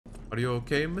Are you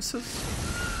okay, Mrs.?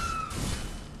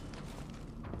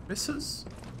 Mrs.?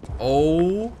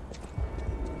 Oh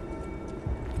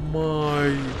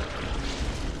my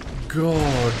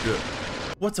god.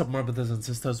 What's up, my brothers and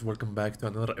sisters? Welcome back to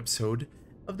another episode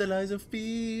of The Lies of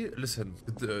P. Listen,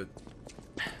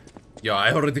 yeah,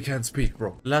 I already can't speak,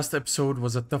 bro. Last episode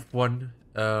was a tough one.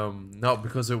 Not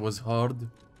because it was hard,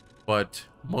 but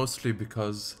mostly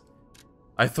because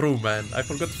I threw, man. I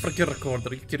forgot to freaking record.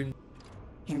 Are you kidding?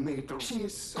 You made the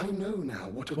choice. I know now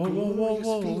what a Whoa, whoa, glorious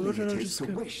whoa, whoa. feeling What did I it is just to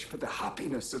get? wish for the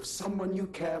happiness of someone you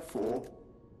care for.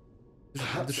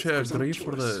 Did she agree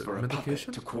for the for a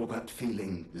medication? puppet to call that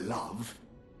feeling love.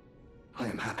 I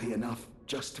am happy enough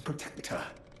just to protect her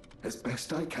as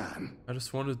best I can. I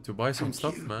just wanted to buy some Thank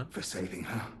stuff, you man. for saving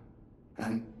her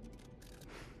and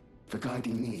for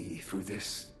guiding me through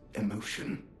this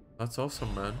emotion. That's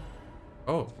awesome, man.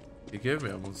 Oh, he gave me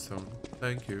a moonstone.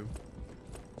 Thank you.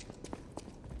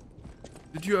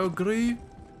 Did you agree?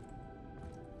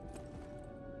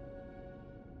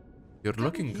 You're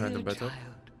looking kind of better.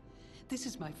 Child. This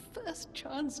is my first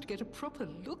chance to get a proper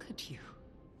look at you.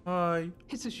 Hi.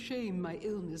 It's a shame my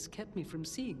illness kept me from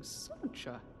seeing such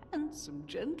a handsome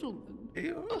gentleman.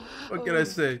 Ew. What can I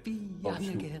say? Be young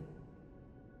again.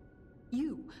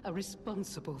 You are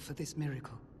responsible for this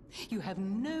miracle. You have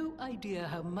no idea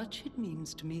how much it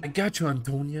means to me. I got you,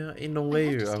 Antonia. In no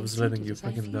way I was letting you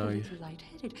fucking die. I feel a little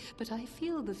lightheaded, but I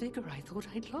feel the vigor I thought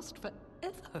I'd lost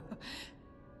forever.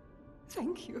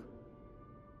 Thank you.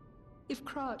 If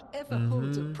Krat ever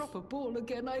holds a proper ball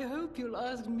again, I hope you'll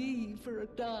ask me for a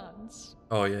dance.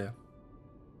 Oh, yeah.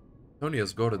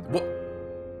 Antonia's got it. What?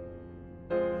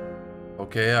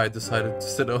 Okay, I decided to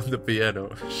sit on the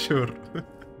piano. Sure.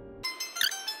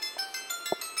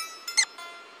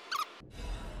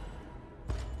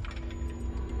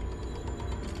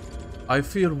 I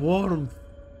feel warmth.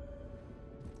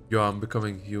 Yo, I'm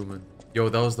becoming human. Yo,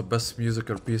 that was the best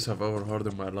musical piece I've ever heard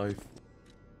in my life.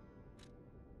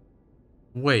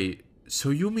 Wait, so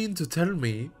you mean to tell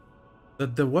me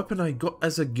that the weapon I got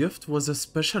as a gift was a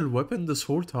special weapon this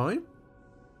whole time?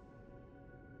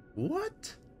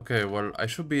 What? Okay, well, I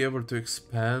should be able to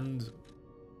expand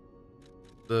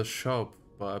the shop,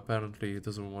 but apparently he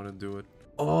doesn't want to do it.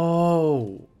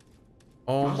 Oh!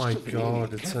 Oh my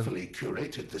god, it's an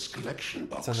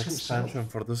expansion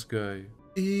for this guy.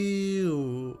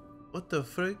 Ew, what the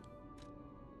frick?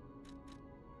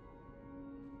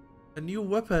 A new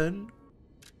weapon?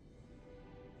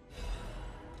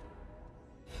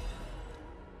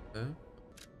 Huh?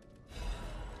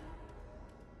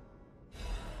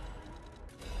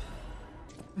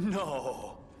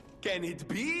 No! Can it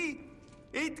be?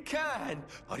 It can!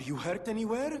 Are you hurt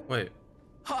anywhere? Wait.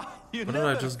 Ha! You Why don't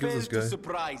I never just give fail this to guy?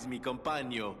 surprise me,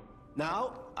 compagno.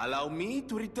 Now, allow me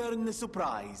to return the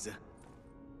surprise.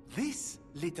 This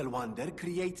little wonder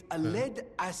creates a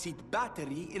lead-acid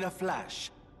battery in a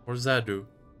flash. What does that do?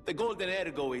 The golden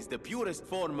ergo is the purest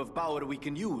form of power we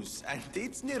can use, and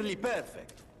it's nearly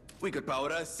perfect. We could power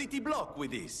a city block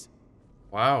with this.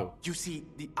 Wow. You see,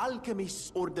 the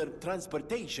alchemists ordered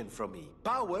transportation from me,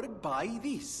 powered by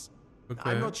this.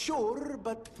 Okay. I'm not sure,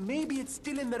 but maybe it's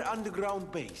still in their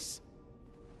underground base.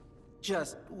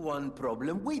 Just one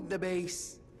problem with the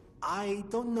base. I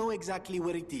don't know exactly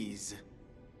where it is.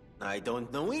 I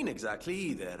don't know when exactly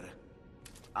either.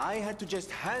 I had to just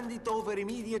hand it over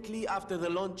immediately after the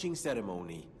launching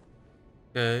ceremony.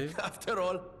 Okay. After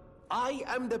all, I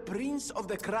am the prince of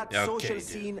the Krat social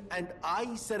scene, and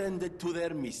I surrendered to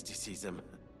their mysticism.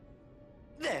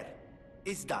 There,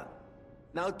 it's done.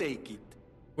 Now take it.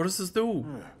 What does this do?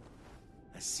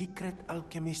 A secret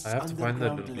alchemist's I have to find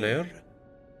the underground lair?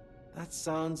 That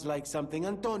sounds like something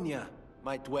Antonia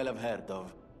might well have heard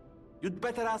of. You'd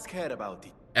better ask her about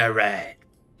it. Alright.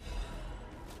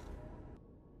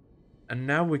 And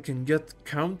now we can get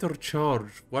counter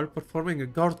charge while performing a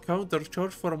guard counter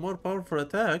charge for a more powerful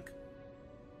attack.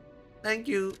 Thank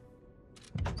you.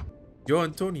 Yo,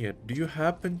 Antonia, do you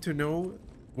happen to know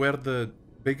where the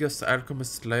biggest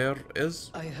alchemist lair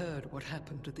is? I heard what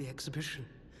happened at the exhibition.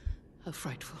 How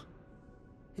frightful.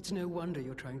 It's no wonder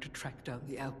you're trying to track down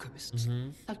the alchemists.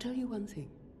 I'll tell you one thing.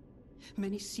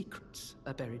 Many secrets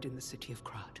are buried in the city of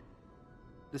Krat.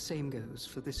 The same goes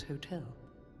for this hotel.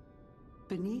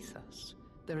 Beneath us,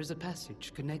 there is a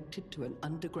passage connected to an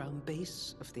underground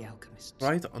base of the alchemists.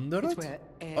 Right under It's it? where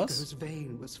Ergo's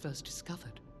vein was first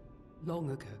discovered,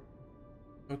 long ago.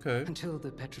 Okay. Until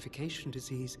the petrification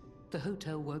disease, the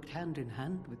hotel worked hand in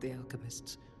hand with the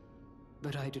alchemists.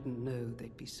 But I didn't know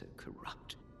they'd be so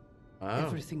corrupt. Wow.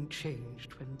 Everything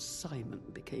changed when Simon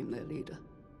became their leader.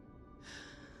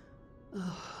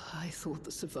 Oh, I thought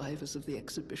the survivors of the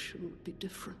exhibition would be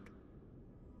different.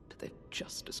 they're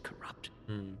just as corrupt.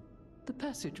 The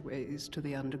passageways to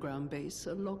the underground base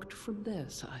are locked from their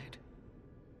side.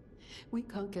 We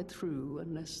can't get through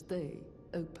unless they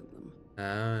open them.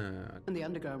 And the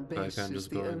underground base is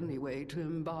the only way to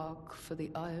embark for the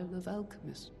Isle of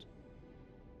Alchemists.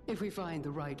 If we find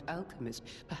the right alchemist,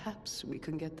 perhaps we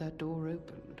can get that door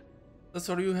opened. That's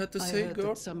all you had to say, I heard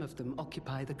girl? that some of them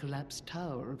occupy the collapsed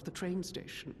tower of the train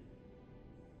station.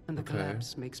 And the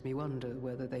collapse makes me wonder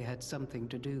whether they had something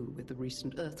to do with the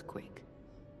recent earthquake.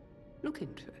 Look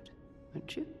into it,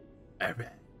 won't you? Alright.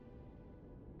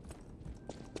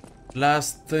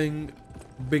 Last thing,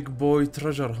 big boy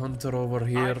treasure hunter over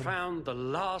here. I found the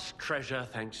last treasure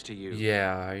thanks to you.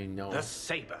 Yeah, I know. The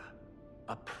saber.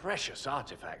 A precious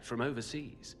artifact from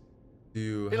overseas. Do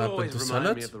you It happen always to sell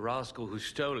reminded me it? of the rascal who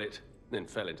stole it, then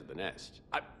fell into the nest.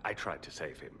 I tried to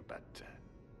save him, but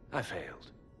I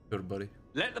failed. Sure, buddy.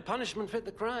 Let the punishment fit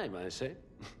the crime, I say.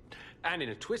 And in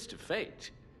a twist of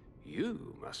fate,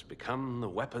 you must become the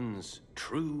weapon's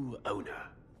true owner.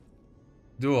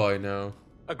 Do I know?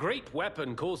 A great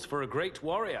weapon calls for a great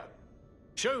warrior.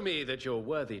 Show me that you're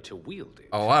worthy to wield it.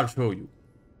 Oh, I'll show you.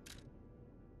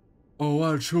 Oh,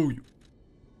 I'll show you.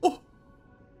 Oh!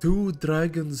 2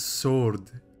 dragon's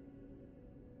sword.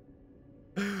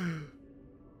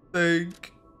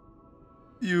 Thank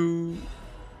you.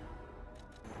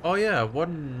 Oh yeah,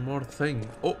 one more thing.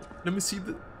 Oh, let me see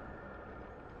the...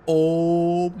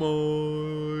 Oh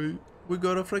my... We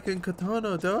got a freaking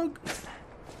katana, dog.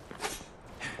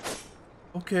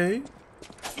 Okay.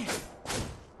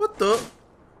 What the?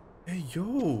 Hey,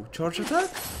 yo. Charge attack?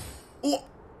 Oh!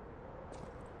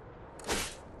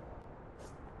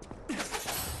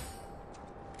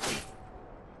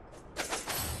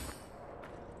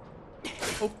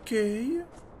 Okay.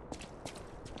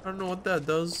 I don't know what that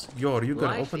does. Yo, are you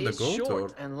gonna open the goat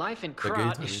or? And life in the gate, Krat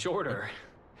I is mean. shorter.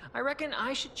 I reckon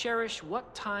I should cherish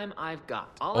what time I've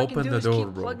got. All Open I can do the is door,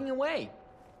 keep bro. plugging away.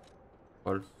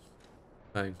 Well,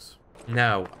 thanks.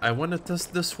 Now, I want to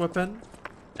test this weapon,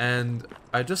 and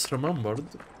I just remembered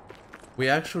we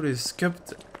actually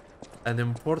skipped an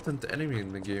important enemy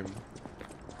in the game.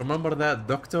 Remember that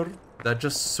doctor that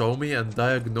just saw me and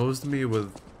diagnosed me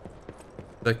with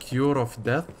the cure of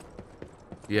death?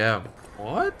 Yeah.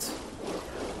 What?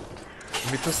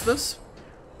 Let me test this.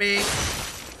 Bing.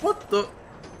 What the?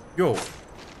 Yo.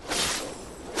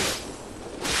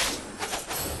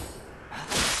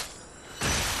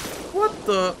 What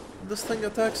the? This thing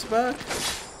attacks back?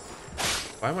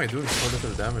 Why am I doing so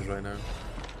little damage right now?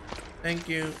 Thank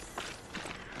you.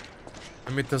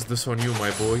 Let me test this on you,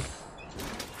 my boy.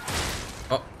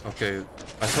 Oh, okay.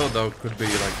 I thought that could be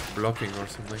like blocking or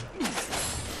something.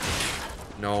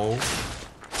 No.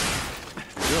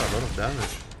 You do a lot of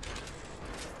damage.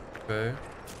 Okay.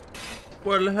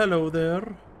 Well, hello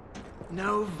there.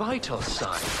 No vital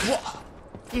sign. What?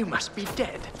 You must be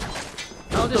dead.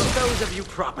 I'll dispose of you Oh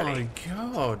properly. my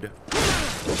god.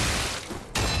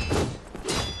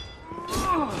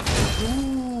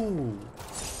 Ooh.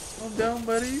 Calm down,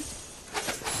 buddy.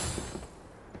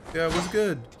 Yeah, what's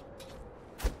good?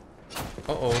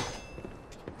 Uh-oh.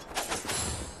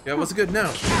 Yeah, what's good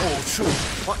now? Oh, shoot.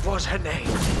 What was her name?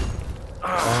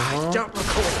 I don't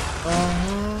recall.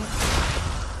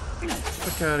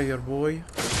 Look out of here, boy.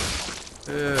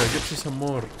 Yeah, get you some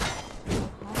more.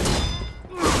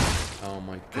 Oh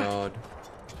my god.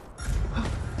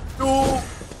 No!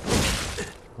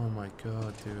 Oh my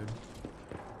god, dude.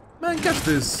 Man, catch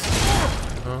this!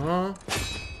 Uh-huh.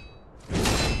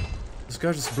 This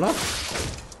guy just blocked.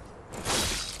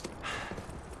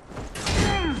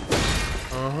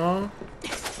 Uh-huh.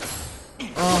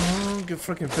 Uh-huh. Get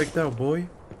freaking picked out, boy.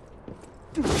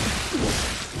 Oh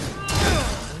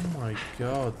my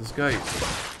god, this guy...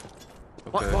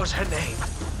 Okay. What was her name?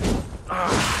 I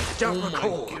don't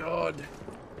recall. Oh my god.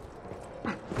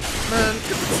 Man, get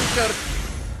the fuck out of...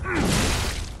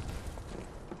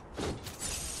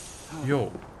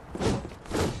 Yo.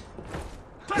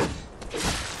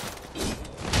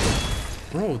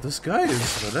 Bro, this guy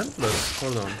is relentless.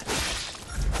 Hold on.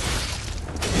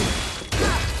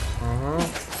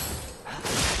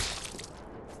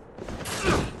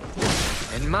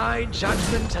 In my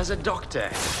judgment as a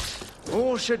doctor,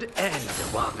 all should end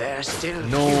while they're still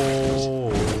human.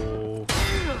 No.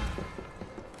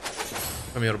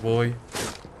 Come here, boy.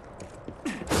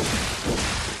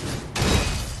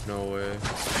 No way.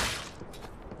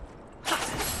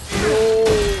 No.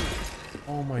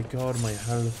 Oh my god, my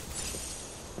health.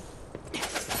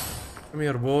 Come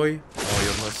here, boy. Oh,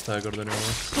 you're not staggered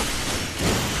anymore.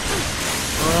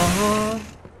 Uh-huh.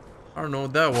 I don't know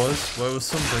what that was, but it was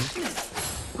something.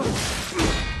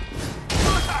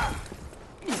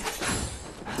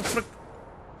 What the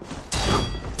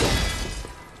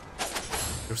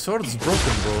sword is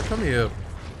broken, bro. Come here.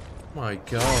 My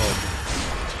god.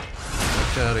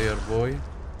 Get out of here, boy.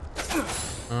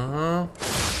 Uh-huh.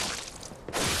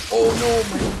 Oh no,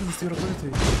 my weapon's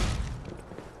durability.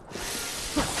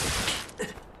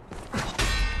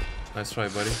 Nice try,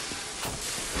 buddy.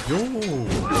 Yo!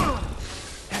 Oh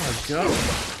my god.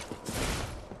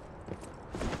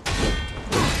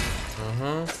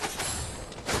 Uh-huh.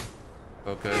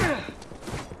 Okay.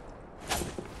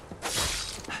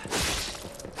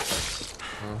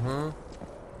 Uh-huh.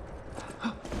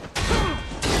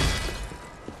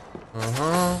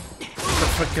 Uh-huh. Get the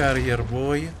frick out of here,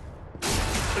 boy.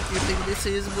 What do you think this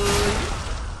is, boy?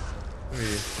 Come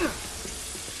here.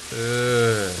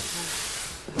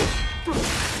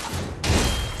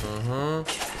 Uh-huh.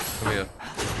 Come here.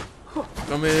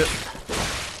 Come here.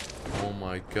 Oh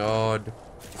my god.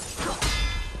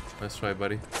 Nice try,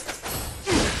 buddy.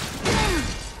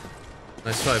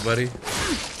 Nice try, buddy.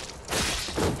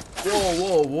 Whoa,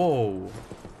 whoa, whoa.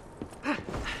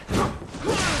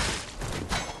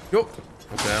 Yo.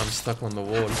 Okay, I'm stuck on the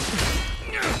wall.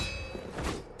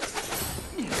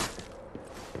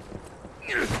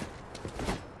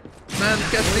 Man,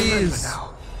 get these.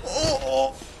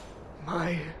 Oh.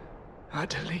 My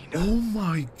Adelina. Oh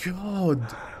my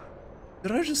god.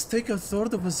 Did I just take a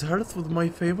third of his health with my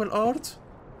Fable art?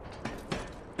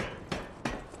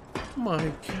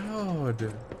 My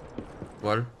god.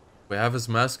 Well, we have his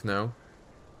mask now.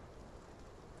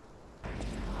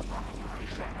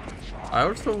 I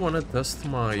also want to test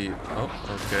my... Oh,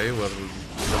 okay, well,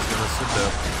 just gonna sit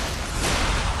there.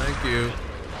 Thank you.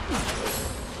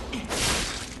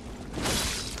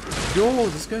 Yo,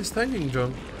 this guy's tanking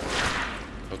junk.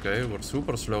 Okay, we're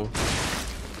super slow.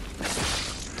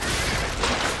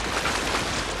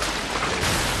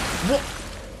 What?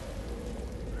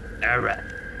 Alright.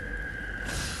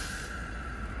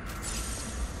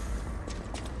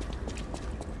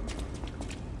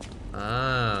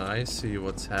 Ah, I see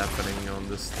what's happening on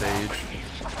this stage.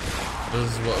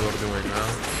 This is what we're doing now.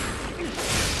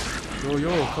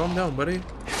 Yo, calm down, buddy.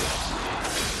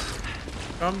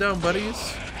 Calm down,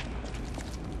 buddies.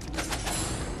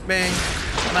 Bang,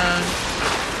 bang.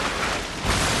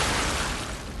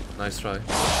 Nice try.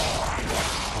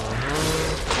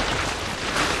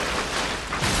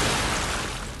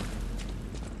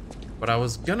 What I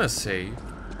was gonna say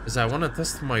is I want to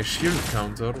test my shield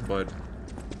counter, but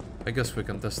I guess we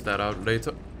can test that out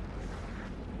later.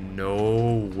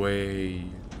 No way.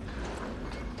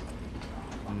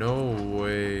 No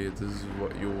way this is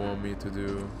what you want me to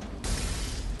do.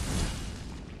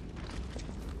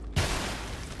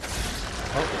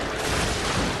 Oh.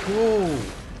 Whoa.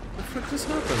 What the frick just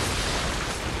happened?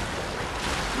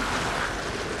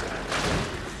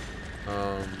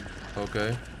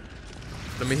 Okay.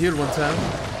 Let me heal one time.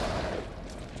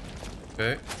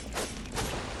 Okay.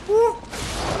 Woo.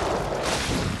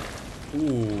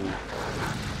 Ooh.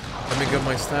 Let me get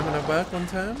my stamina back one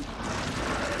time.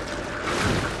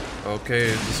 Okay,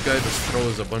 this guy just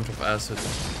throws a bunch of acid.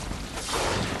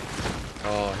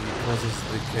 Oh, he causes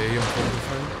decay in front of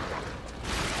him.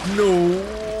 No!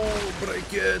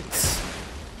 Break it!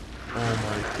 Oh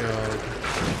my god.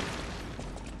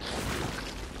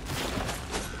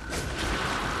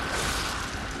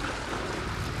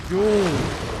 Yo!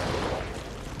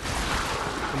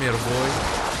 Come here, boy.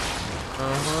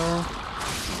 Uh-huh.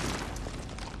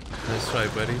 Nice try,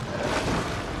 buddy.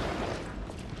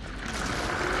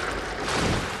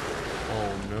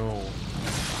 Oh no.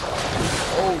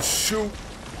 Oh shoot!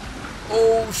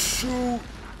 Oh shoot!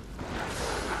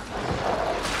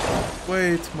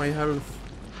 Wait, my health.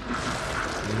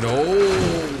 No!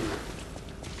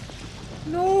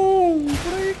 No!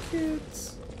 Break it!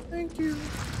 Thank you.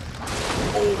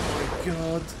 Oh my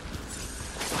god.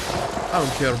 I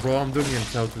don't care, bro. I'm doing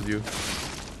it out with you.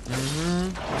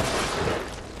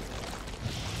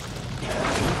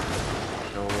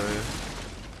 No way.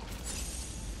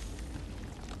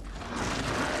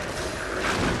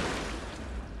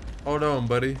 Hold on,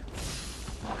 buddy.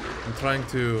 I'm trying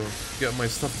to get my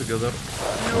stuff together.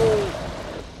 No!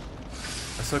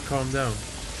 I said calm down.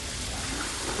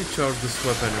 Let me charge this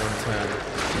weapon one time.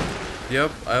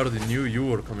 Yep, I already knew you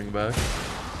were coming back.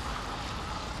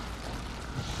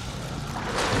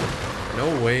 No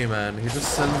way, man. He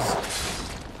just sends...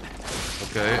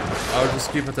 Okay, I'll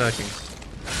just keep attacking.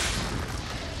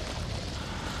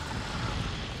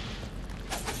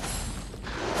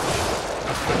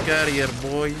 Get out of here,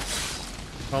 boy.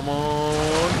 Come on.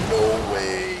 No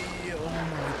way. Oh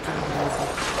my god.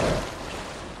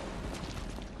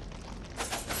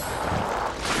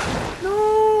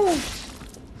 No.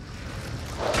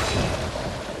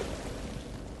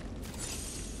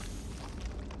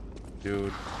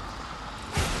 Dude.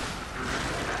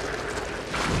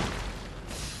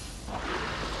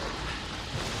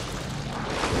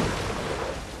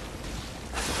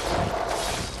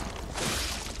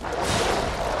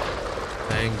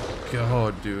 Thank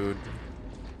God, dude.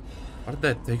 Why did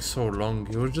that take so long?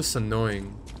 He was just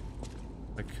annoying.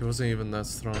 Like, he wasn't even that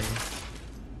strong.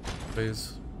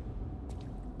 Please.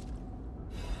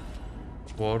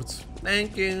 Quartz.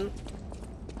 Thank you.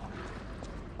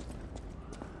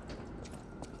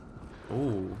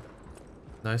 Oh.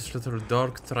 Nice little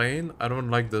dark train. I don't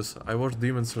like this. I watched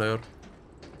Demon Slayer.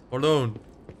 Hold on.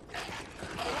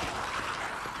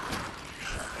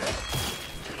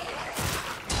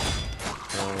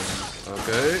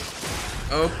 Okay.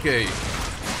 Okay.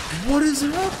 What is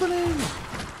happening?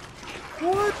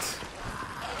 What?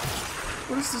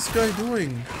 What is this guy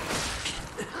doing?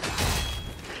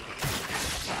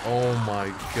 Oh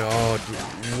my God.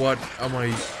 What am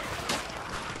I...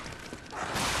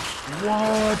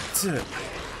 What?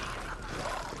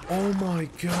 Oh my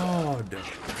God.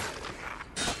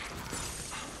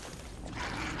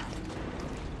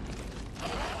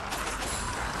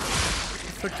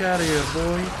 Frick out of here,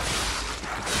 boy.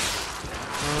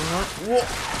 Whoa!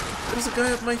 There's a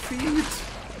guy at my feet.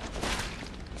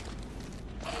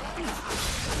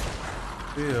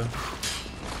 Yeah.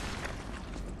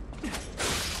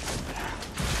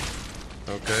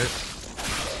 Okay.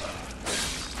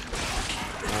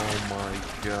 Oh my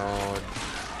God.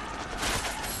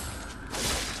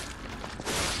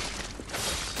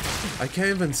 I can't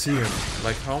even see him.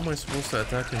 Like, how am I supposed to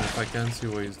attack him if I can't see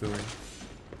what he's doing?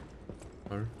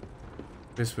 Or,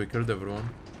 at least we killed everyone.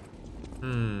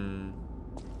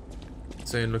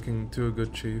 This ain't looking too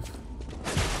good, Chief.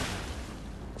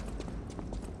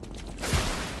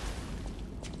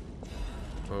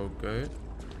 Okay.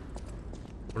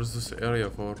 What is this area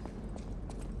for?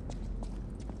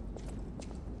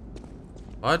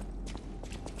 What?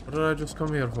 What did I just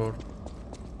come here for?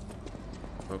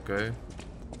 Okay.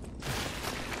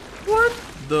 What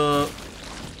the?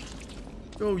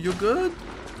 Yo, you good?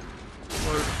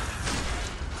 Or I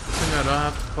think I don't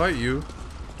have to fight you.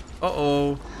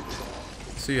 Uh-oh.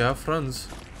 So you have friends.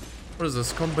 What is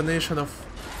this? Combination of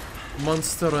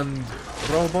monster and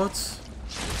robots?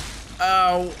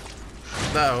 Ow!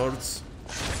 That hurts.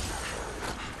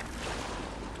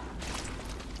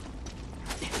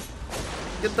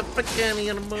 Get the frick out of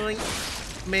here, boy.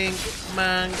 Mink,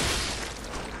 mang.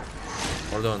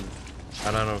 Hold on.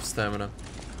 I don't have stamina.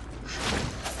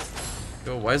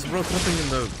 Yo, why is bro tripping in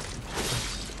the...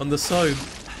 on the side?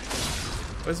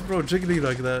 Why is bro jiggly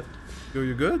like that? Yo,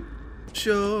 you good?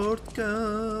 Shortcut.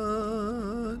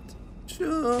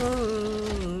 Shortcut.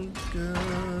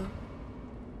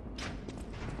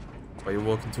 Why are you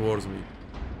walking towards me?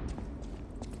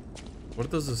 Where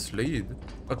does this lead?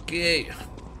 Okay.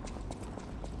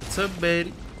 What's up,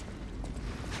 baby?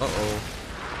 Uh-oh.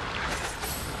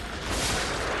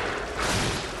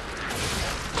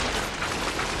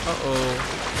 Uh-oh.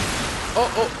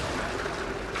 Oh!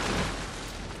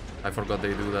 I forgot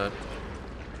they do that.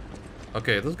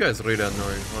 Okay, this guy's really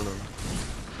annoying. Hold on.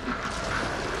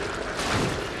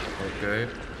 Okay,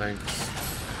 thanks.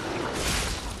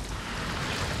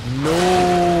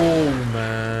 No,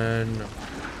 man.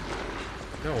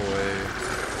 No way.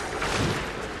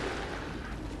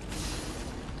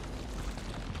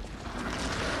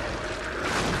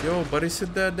 Yo, buddy,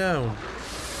 sit that down.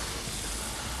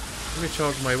 Let me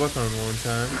charge my weapon one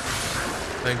time.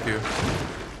 Thank you.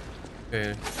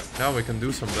 Okay, now we can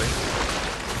do something.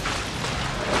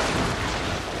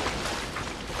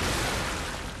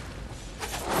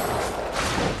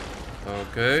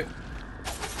 Okay.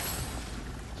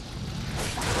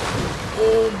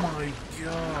 Oh my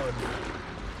God.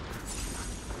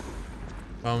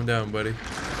 Calm down, buddy.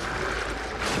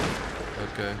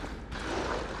 Okay.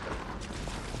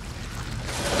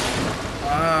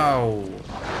 Ow.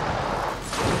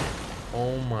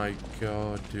 Oh my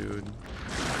God, dude.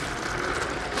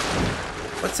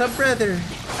 What's up, brother?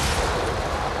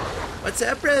 What's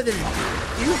up, brother?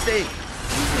 You think?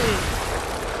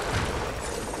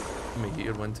 Let me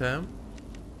heal one time.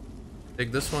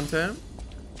 Take this one time.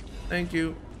 Thank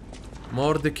you.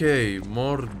 More decay,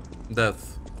 more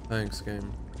death. Thanks,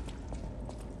 game.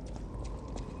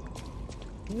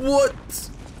 What?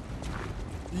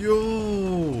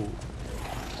 Yo!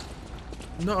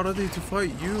 I'm not ready to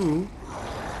fight you.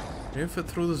 Can you fit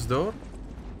through this door?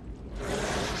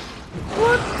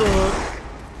 What the?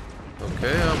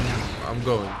 Okay, I'm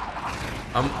going.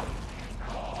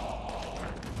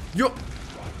 Yo!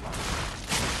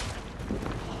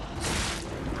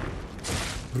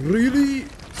 Really?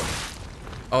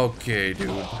 Okay,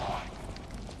 dude.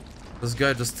 This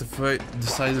guy just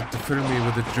decided to fill me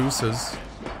with the juices.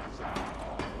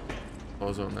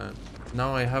 Pause on that.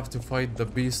 Now I have to fight the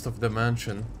beast of the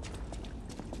mansion.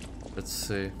 Let's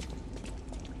see.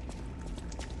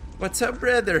 What's up,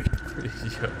 brother?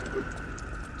 Yeah.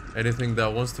 Anything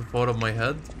that wants to fall on my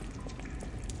head?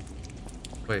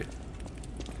 Wait.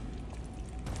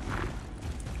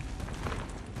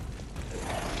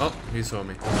 Oh, he saw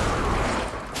me.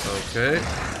 Okay.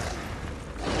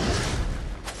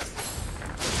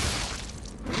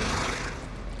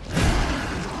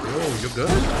 Yo, you good?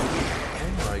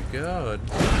 Oh my god.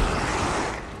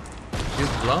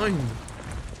 He's blind.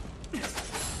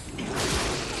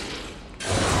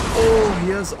 Oh,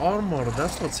 he has armor.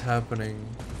 That's what's happening.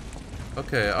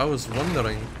 Okay, I was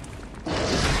wondering.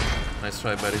 Nice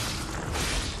try, buddy.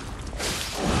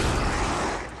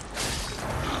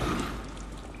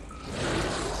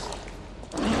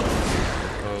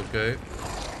 Okay.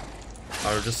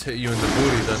 I'll just hit you in the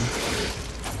booty then.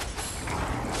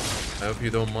 I hope you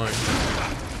don't mind.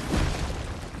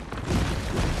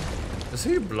 Is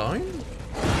he blind?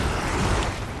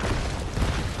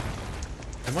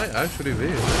 It might actually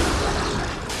be.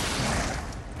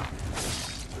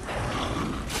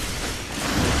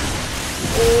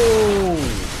 Oh!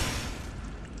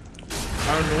 I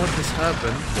don't know what just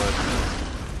happened, but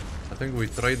I think we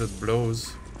traded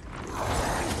blows.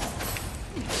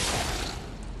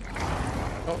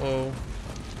 Uh-oh.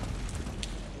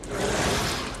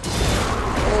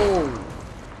 Oh!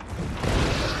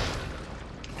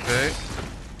 Okay.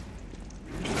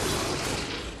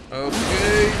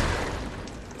 Okay.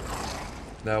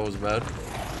 That was bad.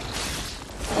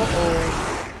 Uh-oh.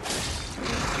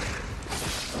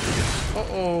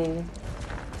 Uh-oh.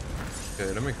 Okay,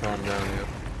 let me calm down here.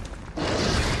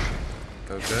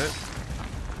 Okay.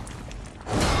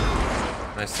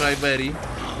 Nice try, buddy.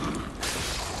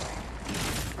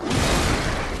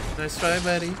 Nice try,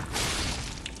 buddy.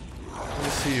 Let me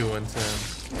see you one time.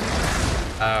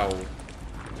 Ow.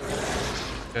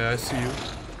 Okay, I see you.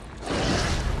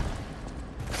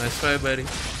 Nice try, buddy.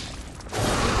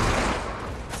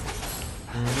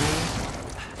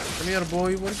 Come here,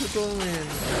 boy. Where you going?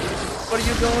 Where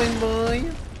you going, boy?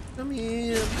 Come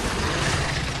here.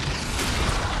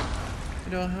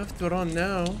 You don't have to run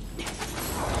now. You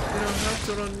don't have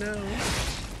to run now.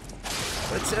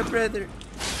 What's up, brother?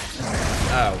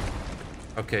 Ow.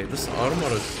 Okay, this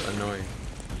armor is annoying.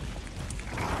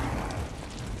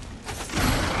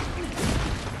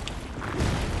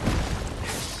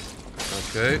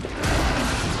 Okay.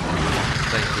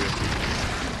 Thank you.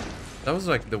 That was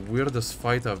like the weirdest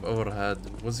fight I've ever had.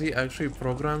 Was he actually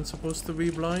programmed supposed to be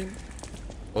blind?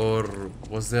 Or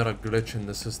was there a glitch in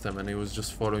the system and he was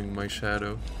just following my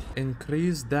shadow?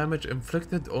 Increased damage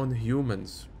inflicted on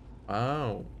humans.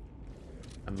 Wow.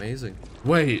 Amazing.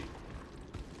 Wait.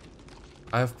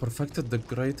 I have perfected the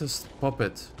greatest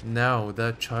puppet. Now,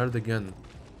 that child again.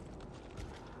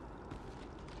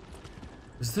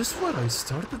 Is this where I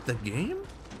started the game?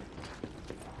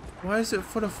 Why is it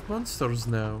full of monsters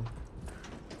now?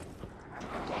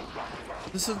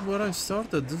 This is where I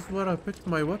started. This is where I picked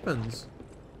my weapons.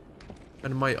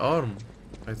 And my arm,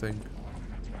 I think.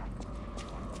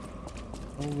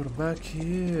 Oh, we're back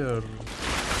here.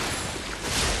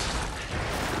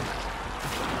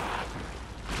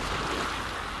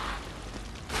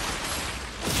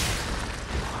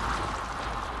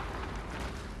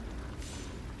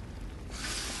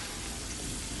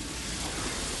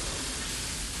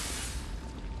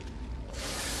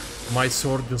 My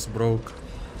sword just broke.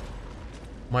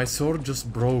 My sword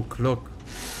just broke, look.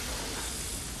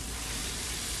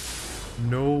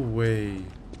 No way.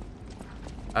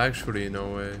 Actually,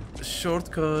 no way.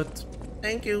 Shortcut.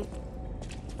 Thank you.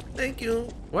 Thank you.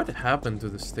 What happened to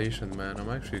the station, man? I'm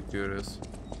actually curious.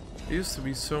 It used to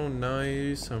be so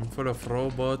nice and full of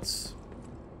robots.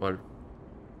 Well,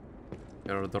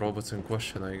 there are the robots in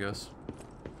question, I guess.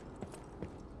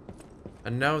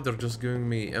 And now they're just giving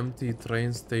me empty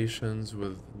train stations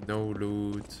with no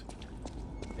loot.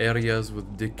 Areas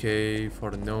with decay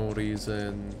for no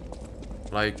reason.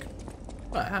 Like,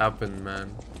 what happened,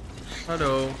 man?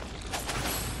 Hello.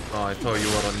 Oh, I thought you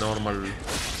were a normal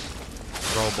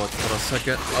robot for a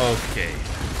second. Okay.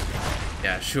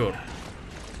 Yeah, sure.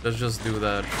 Let's just do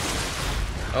that.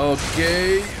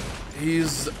 Okay.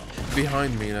 He's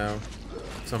behind me now.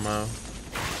 Somehow.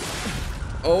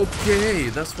 Okay,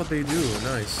 that's what they do.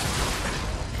 Nice.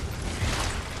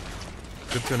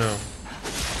 Good to know.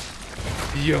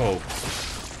 Yo.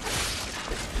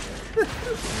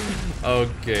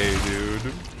 Okay,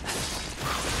 dude.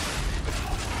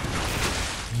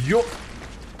 Yo.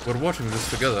 We're watching this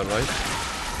together, right?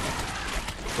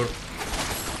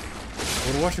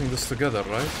 We're watching this together,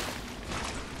 right?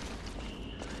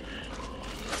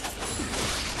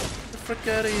 Get the frick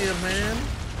out of here, man.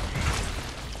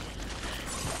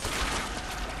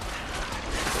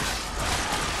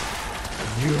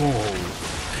 Yo.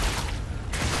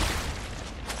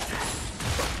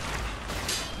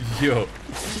 Yo.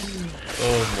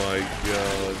 Oh my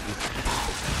god.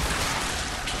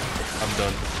 I'm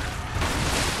done.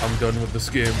 I'm done with this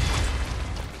game.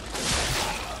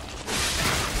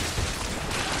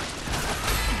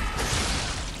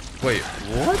 Wait,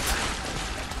 what?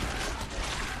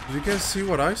 Did you guys see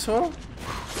what I saw?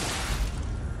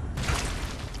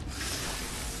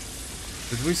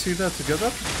 Did we see that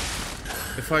together?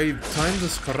 If I time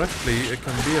this correctly, it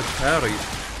can be a parry.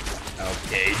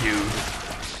 Okay, dude.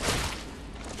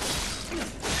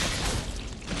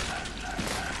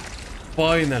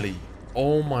 Finally!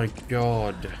 Oh my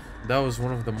god. That was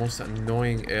one of the most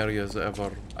annoying areas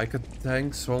ever. I could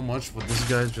tank so much, but this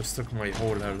guy just took my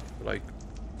whole health. Like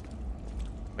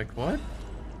what?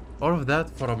 All of that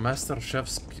for a master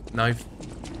chef's knife.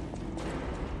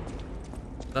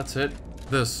 That's it.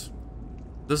 This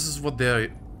is what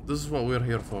we're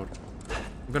here for.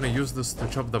 I'm gonna use this to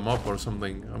chop them up or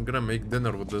something. I'm gonna make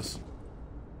dinner with this.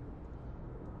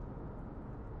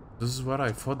 This is where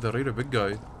I fought the really big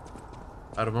guy.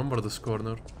 I remember this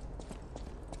corner.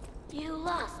 You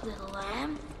lost, little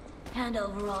lamb. Hand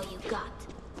over all you got.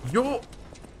 Yo!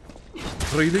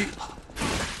 Really?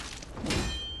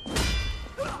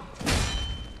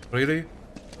 Really?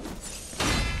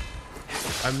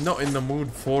 I'm not in the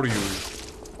mood for you.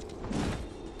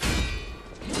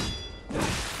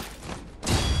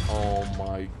 Oh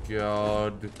my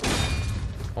god.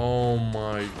 Oh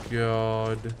my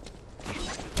god.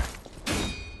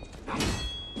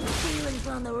 Feelings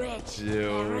on the rich.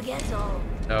 Yo. Never gets old.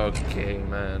 Okay,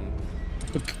 man.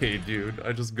 Okay, dude.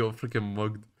 I just got freaking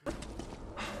mugged.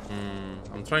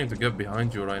 I'm trying to get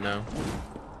behind you right now.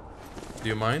 Do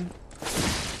you mind?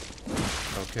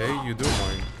 Okay, you do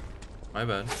mind. My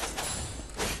bad.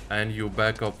 And you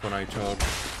back up when I charge.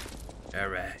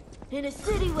 Alright. In a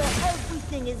city where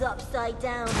everything is upside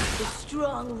down, the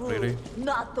strong rule, Really?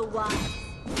 not the wise.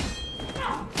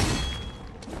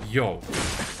 Yo.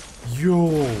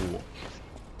 Yo.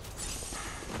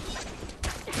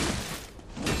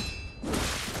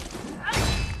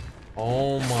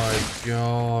 Oh my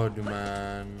god,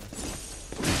 man.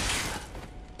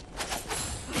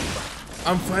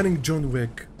 I'm fighting John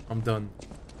Wick. I'm done.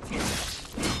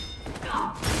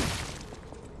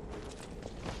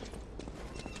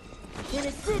 In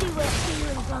a city where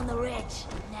feelings on the rich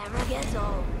never gets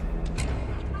old.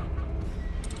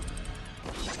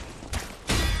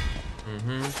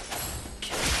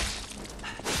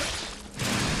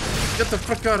 Get the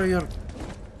frick out of here.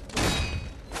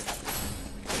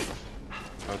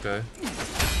 Okay.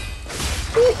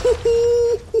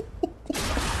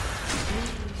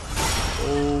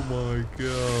 Oh my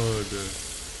god.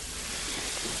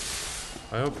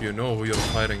 I hope you know who you're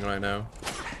fighting right now.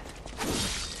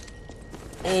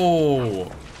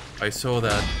 Oh, I saw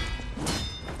that.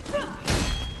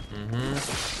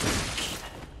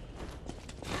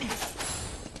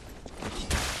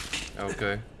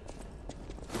 Okay.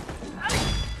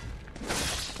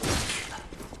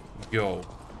 Yo.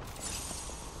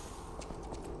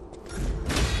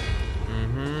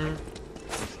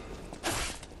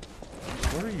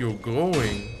 Where are you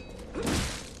going?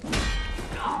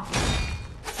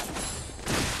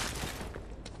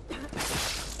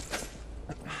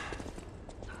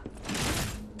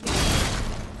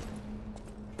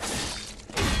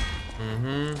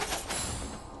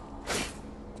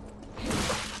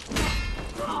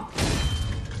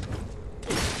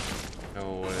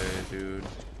 No way, dude.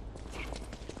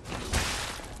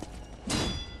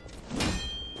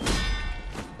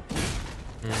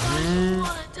 I don't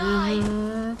want to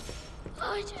die.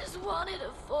 I just wanted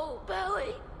a full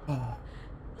belly.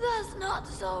 That's not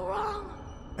so wrong.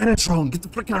 And it's wrong. Get the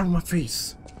frick out of my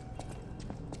face.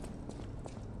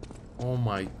 Oh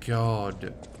my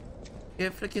god.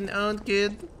 Get freaking out,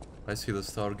 kid. I see the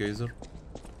stargazer.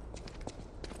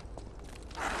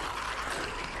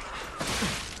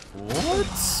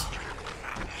 What?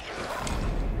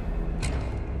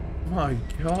 My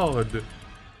god.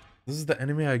 This is the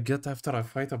enemy I get after I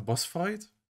fight a boss fight?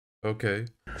 Okay.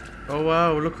 Oh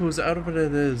wow, look whose outfit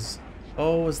it is.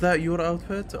 Oh, is that your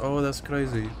outfit? Oh, that's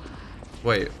crazy.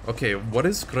 Wait, okay, what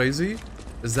is crazy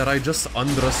is that I just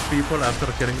undress people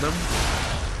after killing them.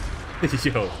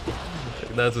 Yo,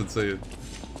 that's insane.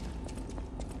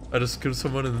 I just kill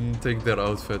someone and then take their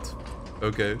outfit.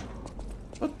 Okay.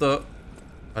 What the?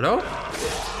 Hello?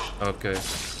 Okay.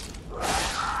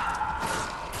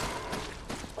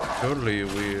 Surely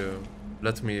we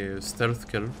let me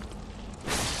stealth kill.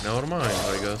 Never mind,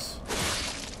 I guess.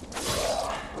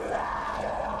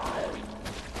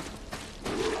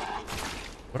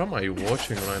 What am I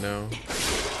watching right now?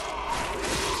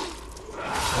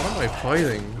 What am I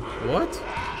fighting? What?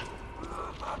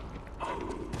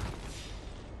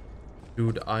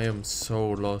 Dude, I am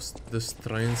so lost. This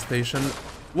train station...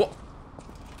 What?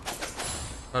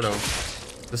 Hello.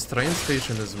 This train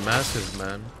station is massive,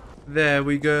 man. There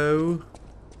we go.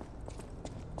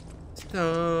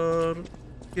 Stargazer.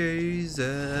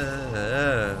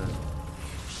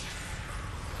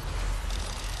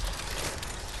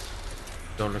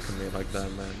 Don't look at me like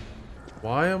that, man.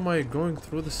 Why am I going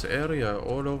through this area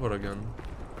all over again?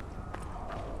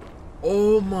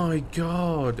 Oh my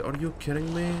god, are you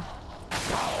kidding me?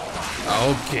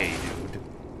 Okay, dude.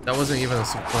 That wasn't even a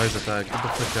surprise attack. Get the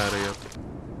fuck out of here.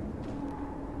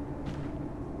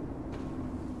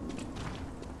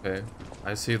 Okay,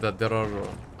 I see that there are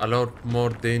a lot more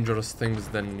dangerous things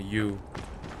than you.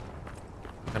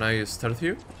 Can I stealth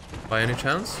you? By any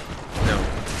chance? No.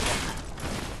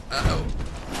 Uh-oh.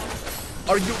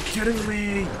 Are you kidding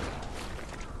me?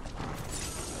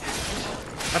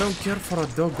 I don't care for a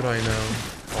dog right now.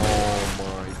 Oh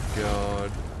my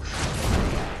god.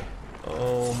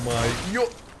 Oh my... Yo!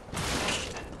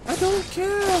 I don't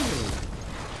care!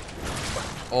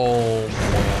 Oh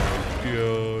my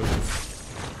god.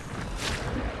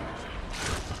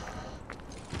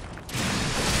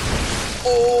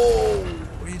 Oh!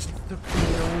 He took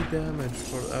no damage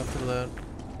for after that.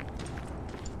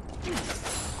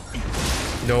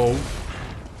 No.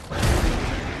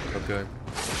 Okay.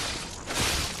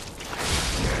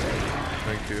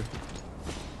 Thank you.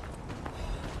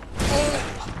 Oh!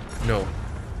 No.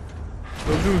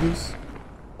 Don't do this.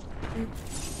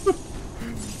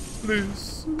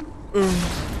 Please. Oh!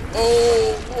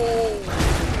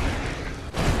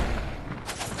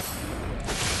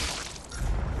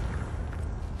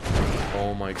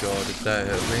 Oh my god, did that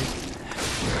hit me?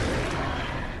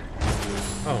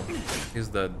 Oh, he's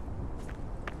dead.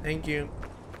 Thank you.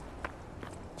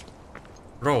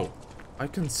 Bro, I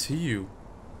can see you.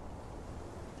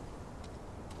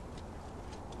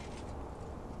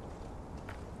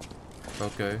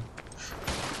 Okay.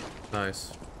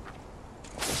 Nice.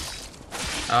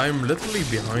 I'm literally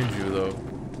behind you though.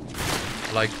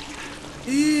 Like,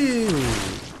 ew.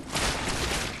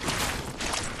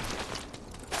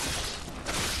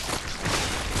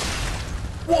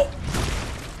 Whoa.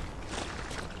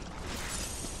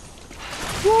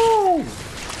 Whoa.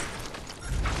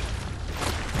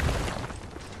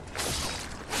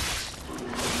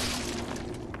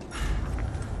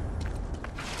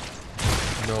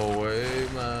 No way,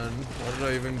 man. Why did I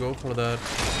even go for that?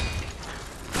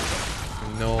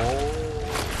 No.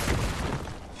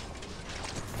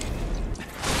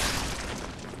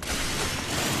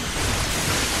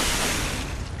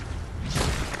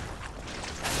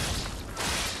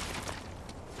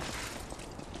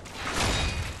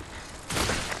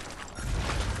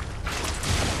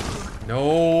 No,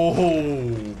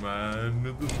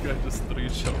 man. This guy just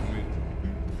 3-shot me.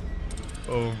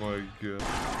 Oh my god.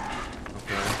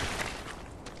 Okay.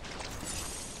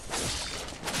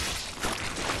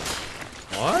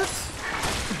 What?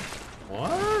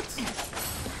 What?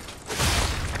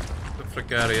 The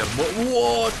frick out of here.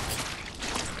 What?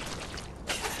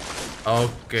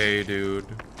 Okay, dude.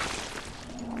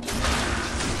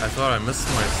 I thought I missed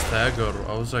my stagger. I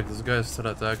was like, this guy is still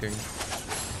attacking.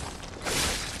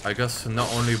 I guess not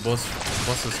only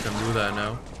bosses can do that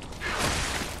now.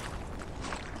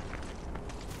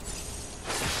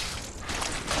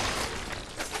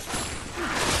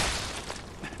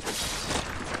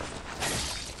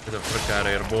 Get the frick out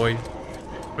of here, boy.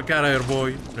 Frick out of here,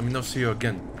 boy. Let me not see you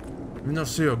again. Let me not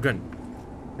see you again.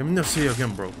 Let me not see you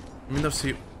again, bro. Let me not see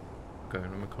you. Okay,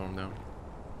 let me calm down.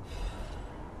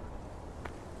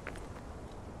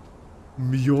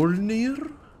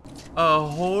 Mjolnir? A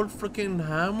whole freaking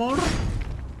hammer?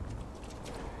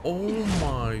 Oh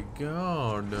my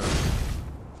god.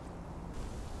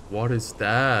 What is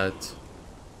that?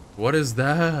 What is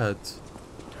that?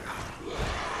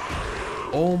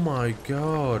 Oh my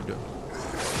god.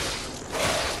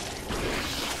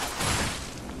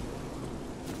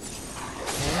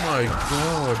 Oh my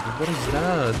god, what is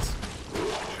that?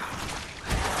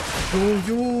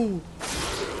 Yo!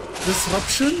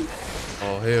 Disruption?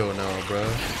 Oh hell no, bro.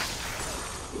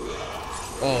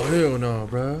 Oh hell no,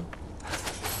 bro. What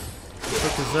the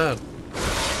fuck is that?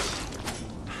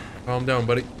 Calm down,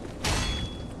 buddy.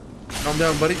 Calm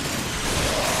down, buddy.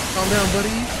 Calm down,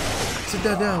 buddy. Sit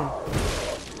that down.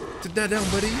 Sit that down,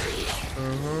 buddy.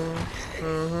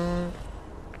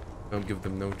 Don't give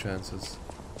them no chances.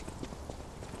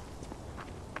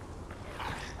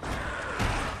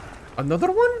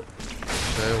 Another one?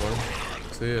 Okay, well,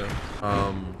 see ya.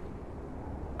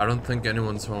 I don't think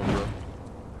anyone's home though.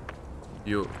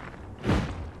 You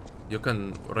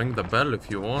can ring the bell if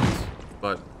you want,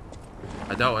 but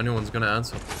I doubt anyone's gonna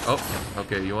answer. Oh,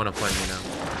 okay, you wanna find me now.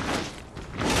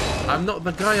 I'm not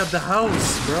the guy at the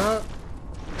house, bruh.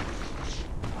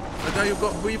 The guy you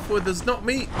got beef with is not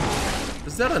me.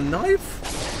 Is that a knife?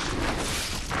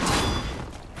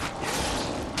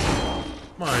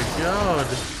 My god.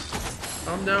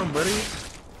 Calm down, buddy.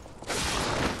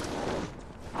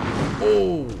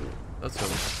 Oh, that's a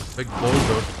big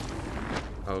boulder.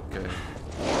 Okay.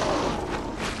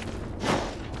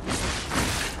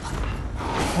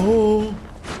 Oh.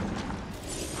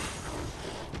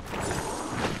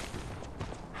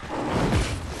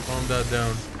 Calm that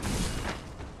down.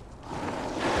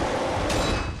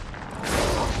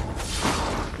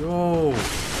 Yo.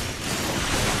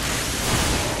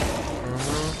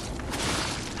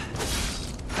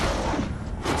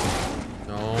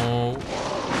 No.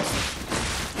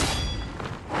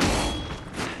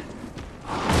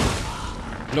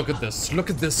 Look at this. Look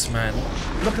at this, man.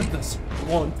 Look at this.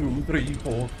 1, 2, 3,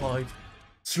 4, 5.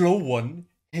 Slow one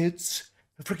hits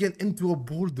freaking into a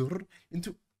boulder.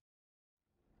 Into.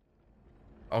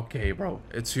 Okay, bro.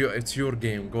 It's your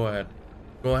game. Go ahead.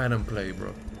 Go ahead and play,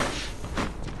 bro.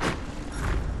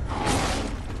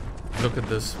 Look at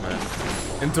this, man.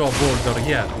 Into a boulder.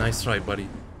 Yeah, nice try, buddy.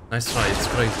 Nice try. It's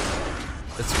crazy.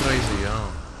 It's crazy,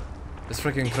 yeah. It's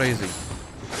freaking crazy.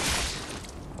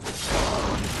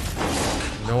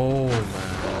 No,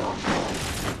 man.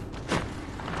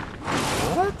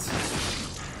 What?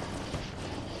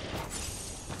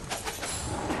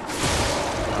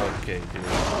 Okay, dude.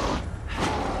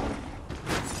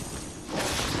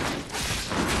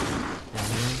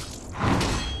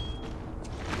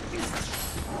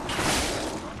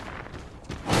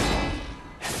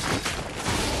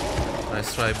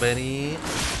 Nice try, Benny.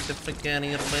 The freaking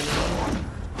here, Benny.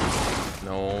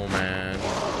 No, man.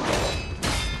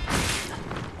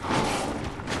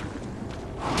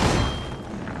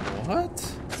 What?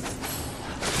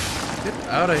 Get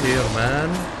out of here, man.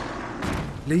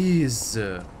 Please.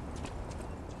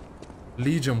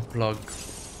 Legion plug.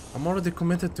 I'm already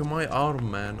committed to my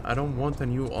arm, man. I don't want a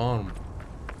new arm.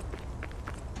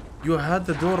 You had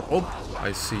the door open.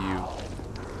 I see you.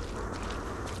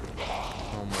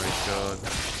 Oh my god.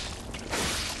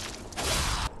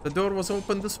 The door was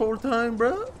open this whole time,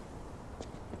 bruh.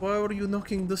 Why were you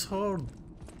knocking this hard?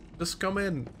 Just come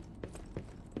in.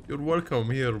 You're welcome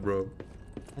here, bro.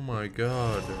 Oh my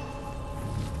god.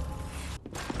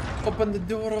 Open the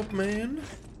door up, man.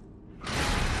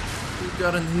 We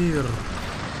got in here.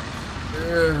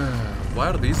 Why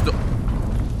are these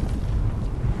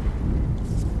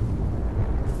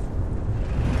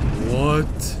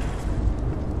What?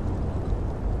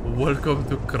 Welcome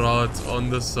to Krat on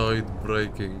the side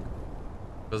breaking.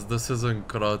 Because this isn't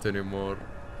Krat anymore.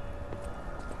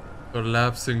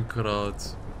 Collapsing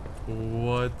Krat.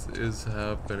 What is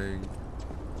happening?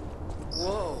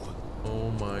 Whoa.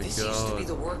 Oh my god. This used to be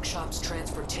the workshop's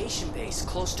transportation base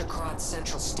close to Krat's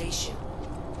central station.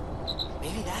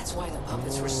 Maybe that's why the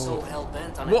puppets were so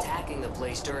hell-bent on attacking the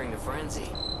place during the frenzy.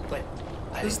 But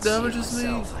I this didn't damages see it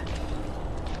me. myself.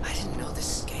 I didn't know the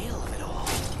scale of it all.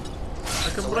 I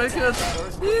can So break let's it. add that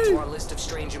earthquake to our list of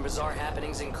strange and bizarre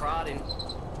happenings in Krat and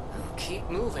keep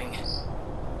moving.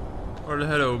 Well,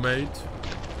 hello, mate.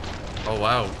 Oh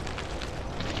wow.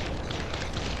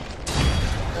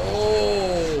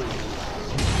 Oh.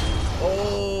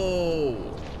 Oh.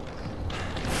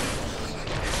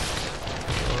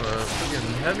 Freaking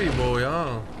heavy boy,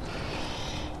 huh?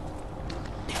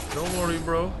 Don't worry,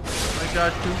 bro. I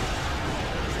got you.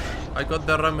 I got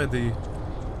the remedy.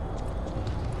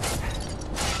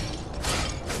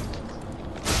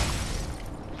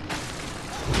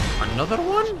 Another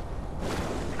one?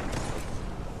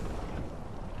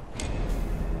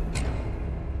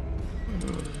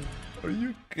 Are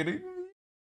you kidding me?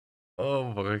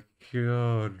 Oh my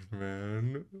god,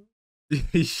 man.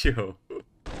 Yo.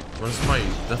 Where's my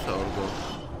death orgo?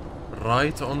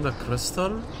 Right on the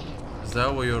crystal? Is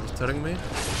that what you're telling me?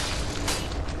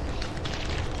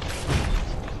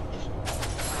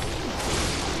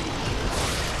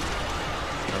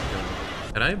 Okay.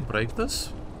 Can I break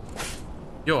this?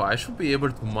 Yo, I should be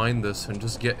able to mine this and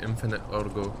just get infinite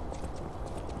orgo.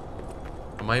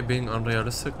 Am I being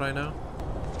unrealistic right now?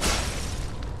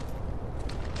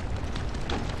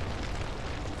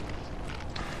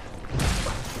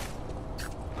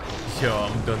 Yo,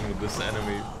 I'm done with this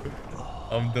enemy.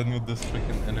 I'm done with this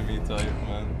freaking enemy type,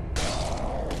 man.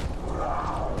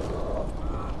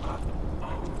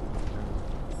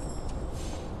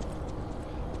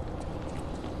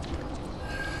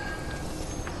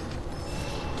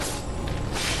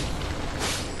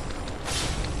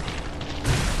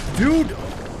 Dude!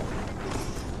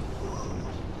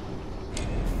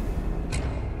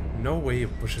 No way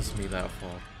it pushes me that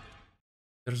far.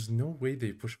 There's no way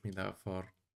they push me that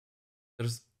far.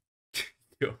 There's...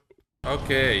 Yo.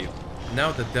 Okay,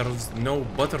 now that there's no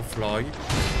butterfly...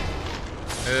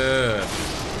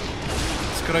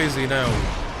 it's crazy now.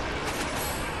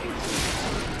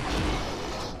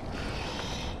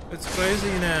 It's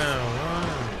crazy now.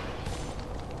 Wow.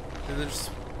 They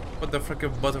just put the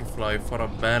freaking butterfly for a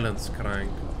balance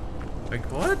crank. Like,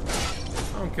 what?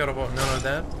 I don't care about none of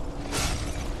that.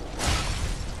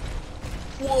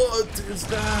 What is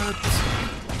that?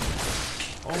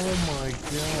 Oh my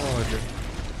god.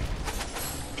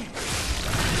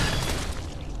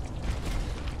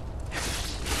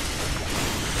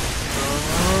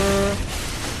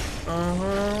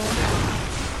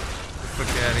 Get the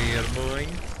fuck out of here, boy.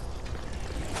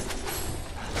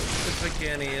 Get the fuck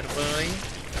out of here, boy.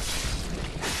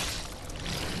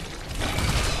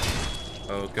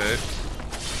 Okay.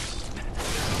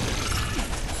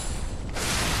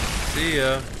 See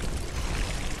ya.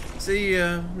 See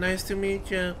ya. Nice to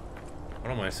meet ya.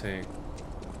 What am I saying?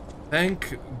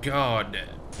 Thank God.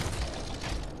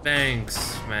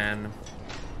 Thanks, man.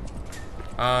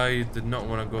 I did not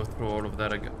want to go through all of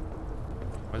that again.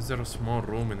 Why is there a small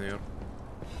room in here?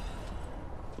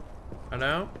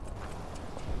 Hello?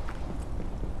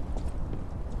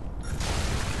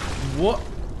 What?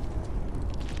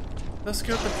 That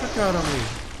scared the frick out of me.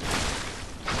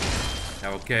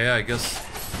 Okay, I guess.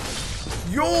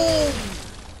 Yo! Oh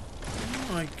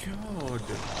my god.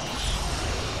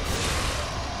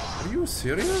 Are you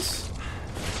serious?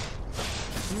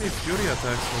 How many fury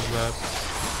attacks was that?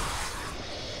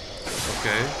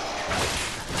 Okay.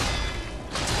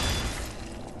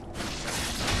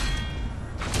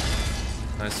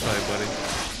 Nice try, buddy.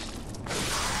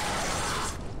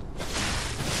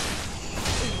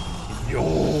 Yo!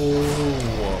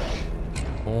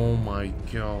 Oh my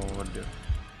god.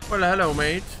 Well, hello,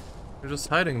 mate. You're just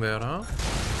hiding there, huh?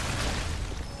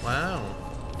 Wow.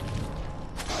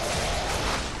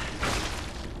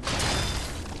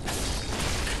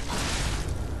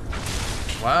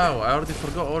 Wow, I already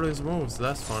forgot all his moves.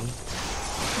 That's fun.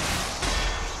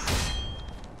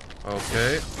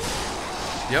 Okay.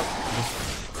 Yep.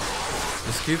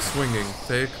 Just keep swinging.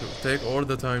 Take all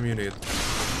the time you need.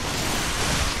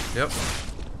 Yep.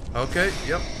 Okay.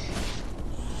 Yep.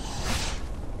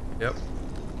 Yep.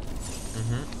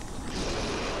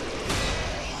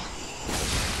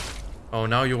 Oh,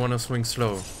 now you want to swing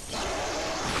slow.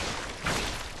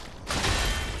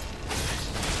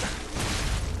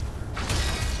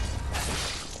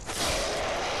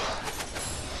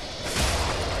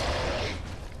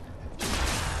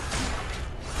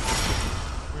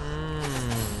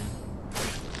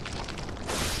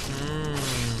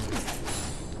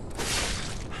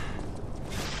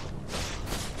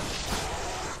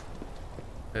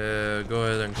 Go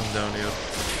ahead and come down here.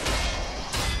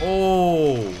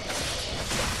 Oh!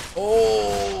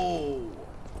 Oh!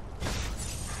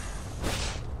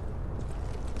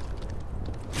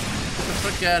 Get the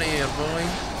frick out of here, boy.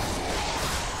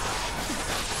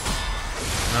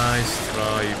 Nice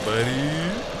try,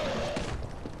 buddy.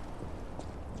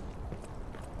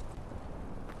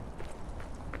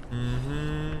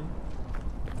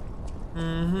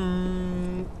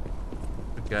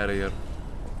 Frick out of here.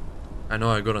 I know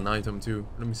I got an item too.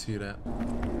 Let me see that.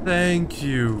 Thank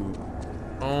you.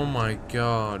 Oh my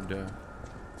god.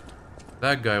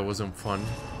 That guy wasn't fun.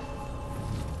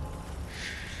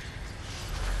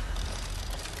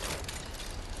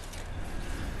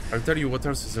 I'll tell you what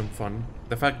else isn't fun.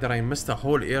 The fact that I missed a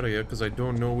whole area because I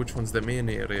don't know which one's the main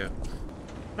area.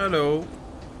 Hello.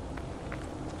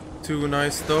 2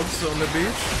 nice dogs on the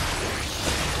beach.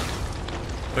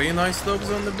 3 nice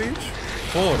dogs on the beach.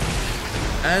 4.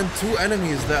 And 2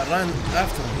 enemies that ran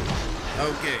after me.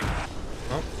 Okay.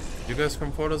 Oh, you guys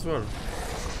come forward as well.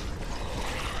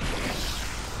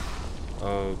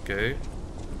 Okay.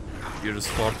 You just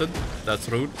farted. That's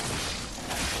rude.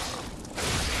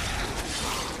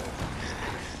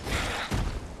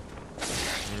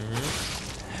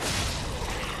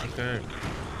 Okay.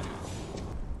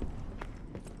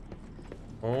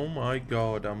 Oh my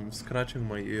god, I'm scratching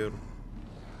my ear.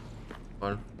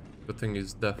 Well, good thing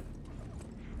he's deaf.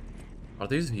 Are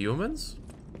these humans?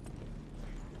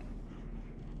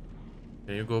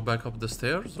 Can you go back up the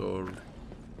stairs or...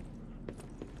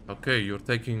 Okay, you're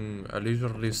taking a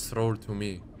leisurely stroll to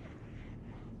me.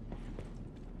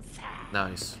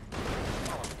 Nice.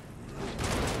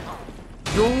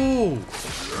 Yo!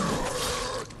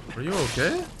 Are you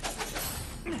okay?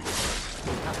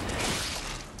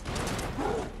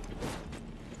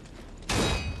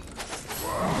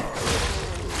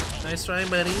 Nice try,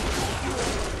 buddy.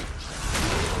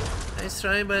 Nice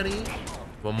try, buddy.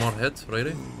 One more hit,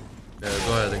 really? Yeah,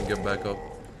 go ahead and get back up.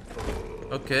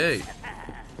 Okay.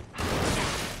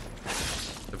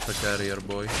 Lift the carrier,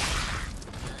 boy.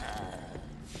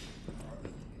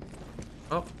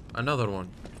 Oh, another one.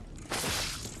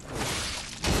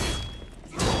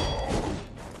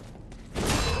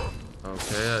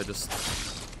 Okay, I just...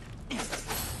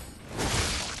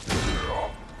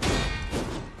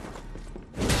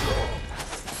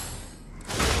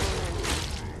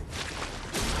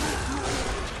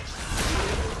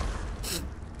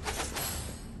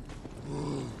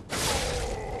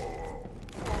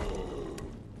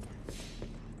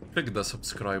 click the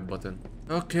subscribe button.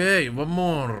 Okay, one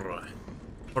more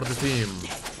for the team.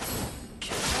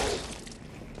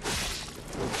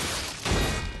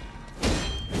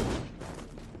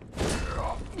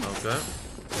 Okay.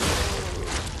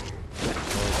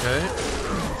 Okay.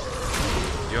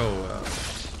 Yo,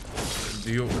 do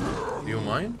you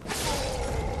mind?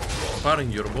 I'm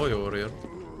firing your boy over here.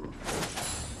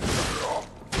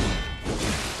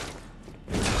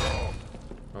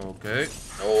 Okay.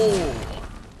 Oh,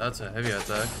 that's a heavy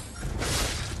attack.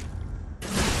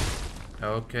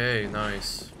 Okay,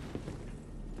 nice.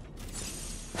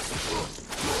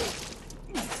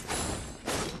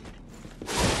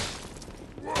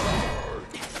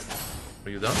 Are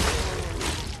you done?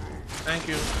 Thank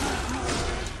you.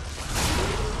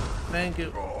 Thank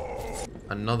you.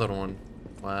 Another one.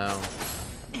 Wow.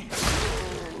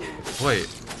 Wait.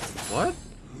 What?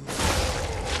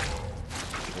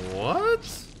 What?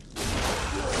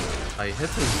 I hit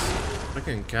his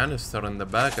freaking canister in the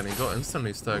back and he got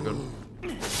instantly staggered.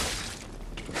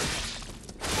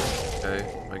 Okay,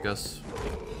 I guess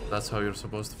that's how you're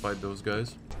supposed to fight those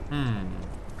guys.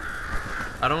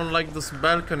 I don't like this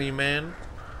balcony, man.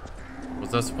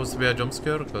 Was that supposed to be a jump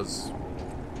scare? Because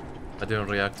I didn't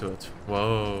react to it.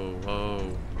 Whoa,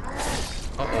 whoa.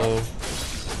 Uh-oh.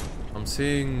 I'm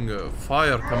seeing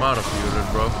fire come out of you,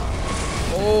 little bro.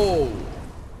 Oh!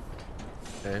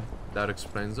 Okay, that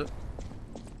explains it.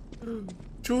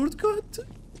 Shortcut!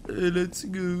 Let's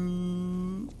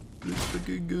go. Let's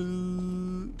freaking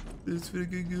go. Let's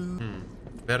freaking go.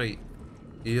 Very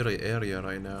eerie area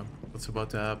right now. What's about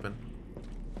to happen?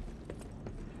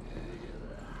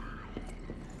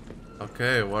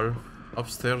 Okay, well,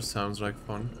 upstairs sounds like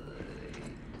fun.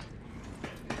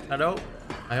 Hello?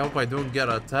 I hope I don't get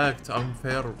attacked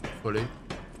unfairly.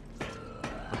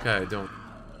 Okay, I don't.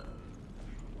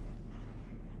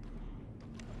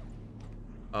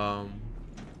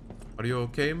 Are you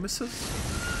okay, Mrs.?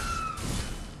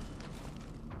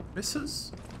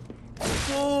 Mrs.?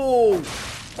 Whoa!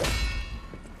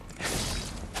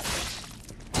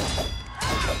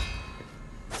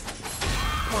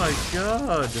 My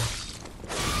God!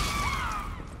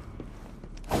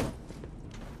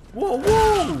 Whoa,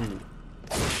 whoa!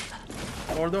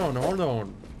 Hold on, hold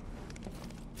on.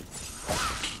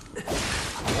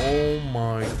 Oh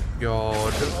my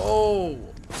God! Oh!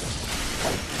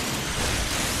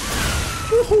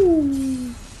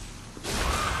 Woohoo!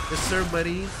 Yes, sir,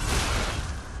 buddy.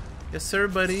 Yes, sir,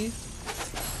 buddy.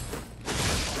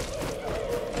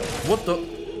 What the?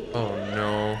 Oh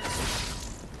no.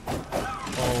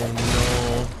 Oh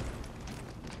no.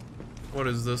 What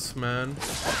is this, man?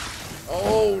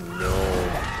 Oh no.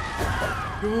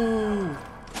 Ooh.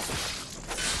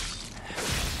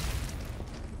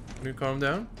 Can you calm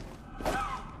down?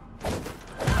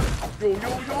 Yo,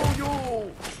 yo, yo,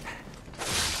 yo.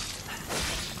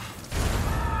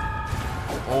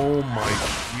 Oh my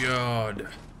God.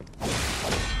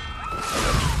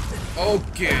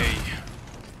 Okay.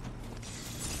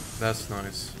 That's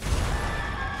nice.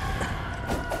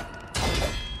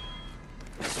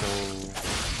 So...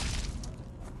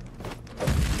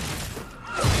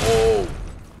 Oh!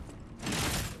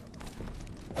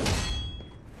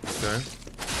 Okay.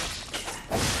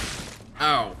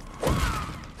 Ow.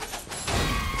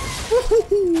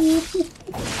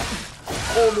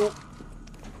 Oh no.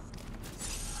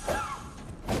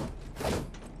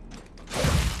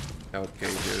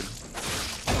 Okay, dude.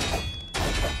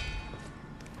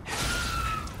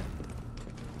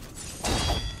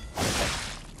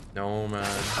 No, man.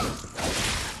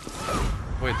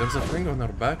 Wait, there's a thing on her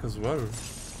back as well.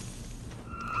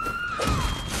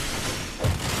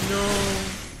 No.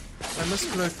 I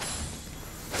misclicked.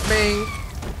 Bang.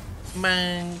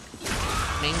 Bang.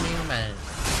 Bang, bang, bang.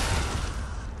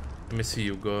 Let me see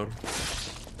you, girl.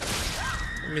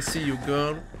 Let me see you,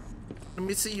 girl. Let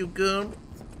me see you, girl.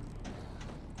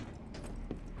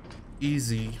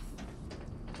 Easy.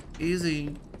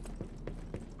 Easy.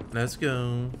 Let's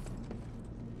go.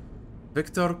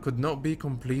 Victor could not be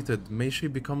completed. May she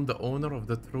become the owner of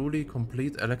the truly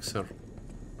complete elixir.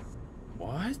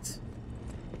 What?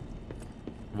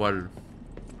 Well,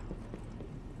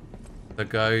 the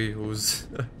guy who's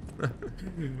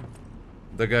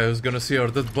the guy who's gonna see our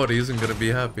dead body isn't gonna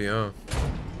be happy, huh?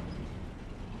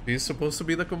 He's supposed to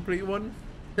be the complete one?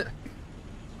 You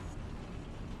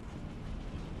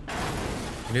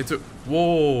need to...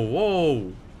 Whoa,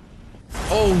 whoa!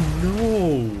 Oh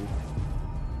no!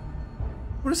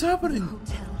 What is happening? The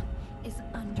hotel is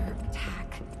under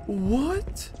attack.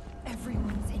 What?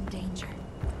 Everyone's in danger.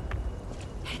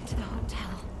 Head to the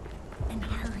hotel and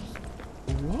hurry.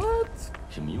 What?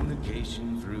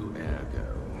 Communication through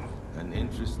ergo. An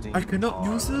interesting... I cannot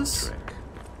use this? Trick.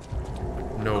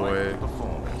 No way.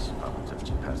 Performance, puppet of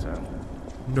Geppetto.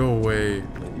 No way.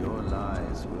 But your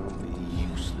lies will be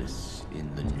useless in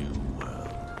the new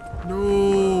world. No.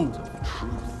 World of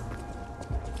truth.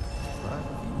 But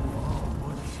you are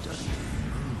worth studying in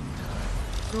the meantime.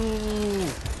 No.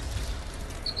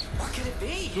 What could it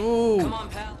be? Go. Come on,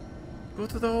 pal. Go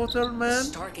to the hotel, man.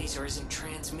 Stargazer isn't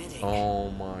transmitting. Oh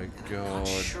my I'm god. not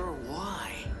sure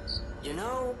why. You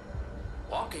know,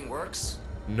 walking works.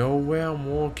 No way I'm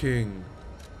walking.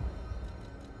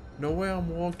 No way I'm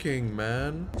walking,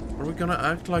 man. Are we gonna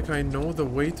act like I know the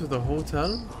way to the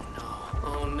hotel?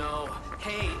 Oh no.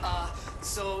 Hey,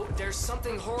 so there's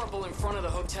something horrible in front of the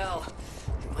hotel.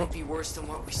 It might be worse than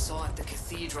what we saw at the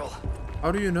cathedral.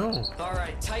 How do you know?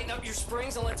 Alright, tighten up your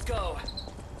springs and let's go.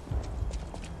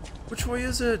 Which way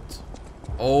is it?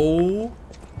 Oh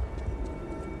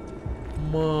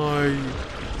my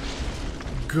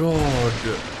god.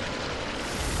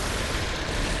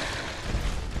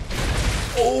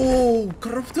 Oh,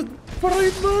 corrupted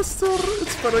Parade Master.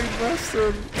 It's Parade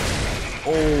Master.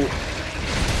 Oh.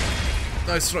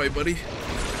 Nice try, buddy.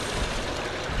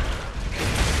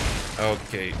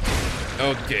 Okay.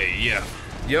 Okay, yeah.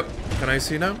 Yep. Can I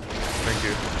see now? Thank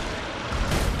you.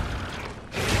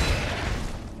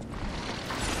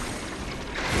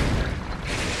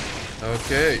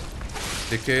 Okay.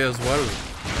 Decay as well.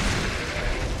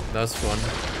 That's fun.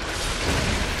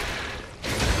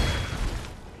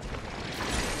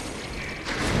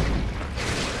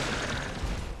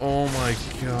 Oh my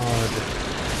god.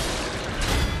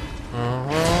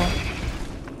 Uh-huh.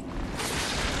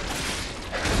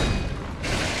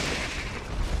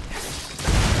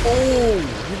 Oh,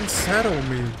 he didn't saddle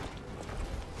me.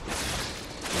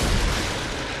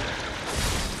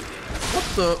 What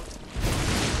the?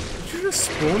 Did you just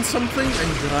spawn something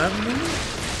and grab me?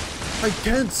 I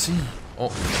can't see.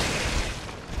 Oh.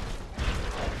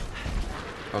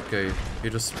 Okay, he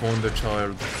just spawned a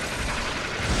child.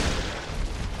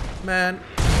 Man.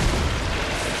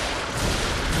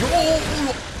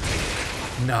 Oh!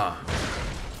 Nah.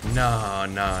 Nah,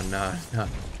 nah, nah, nah,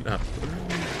 nah.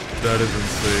 That is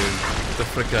insane. Get the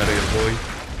frick out of here, boy.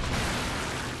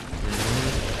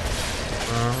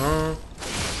 Uh-huh.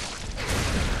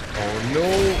 Oh, no.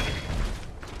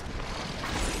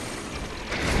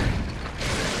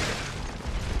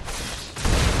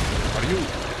 Are you...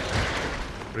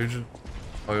 Region?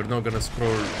 Oh, you're not gonna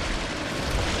scroll.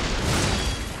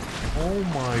 Oh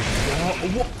my god.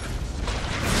 What?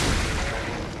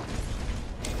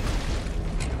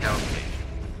 Okay.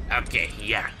 Okay,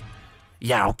 yeah.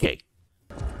 Yeah, okay.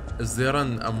 Is there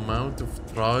an amount of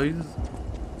tries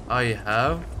I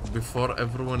have before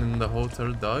everyone in the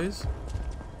hotel dies?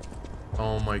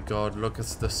 Oh my god, look,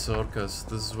 it's the circus.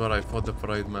 This is where I fought the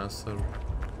Pride Master.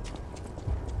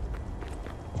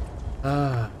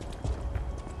 Ah.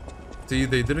 See,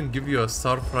 they didn't give you a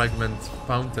star fragment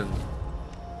fountain.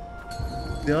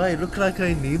 Do I look like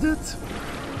I need it?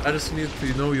 I just need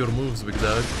to know your moves, big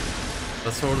dog.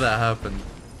 That's all that happened.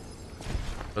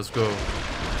 Let's go.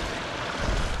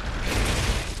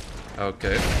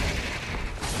 Okay.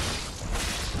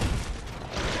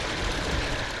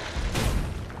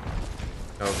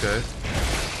 Okay.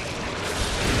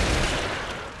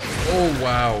 Oh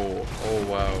wow. Oh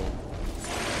wow.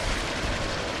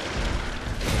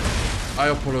 I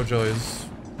apologize.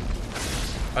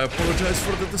 I apologize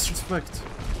for the disrespect.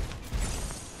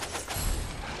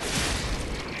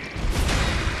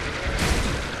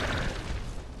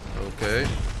 Okay.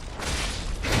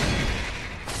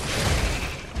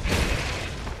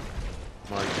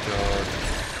 My god.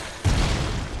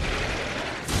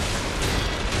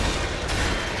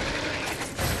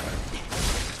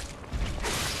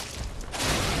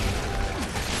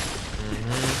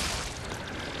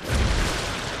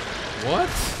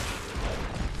 What?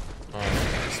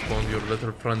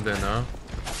 little friend in, huh?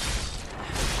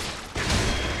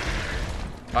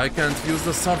 I can't use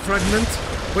the star fragment,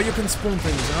 but you can spawn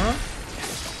things, huh?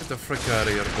 Get the frick out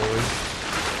of here, boy.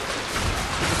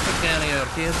 Get the frick out of here,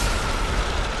 kid.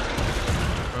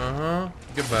 Uh-huh.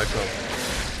 Get back up.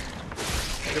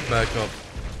 Get back up.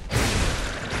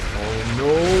 Oh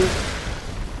no!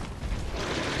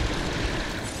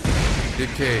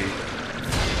 Decay.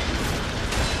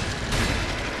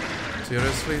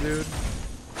 Seriously, dude?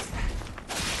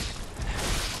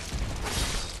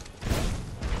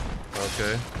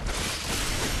 Okay.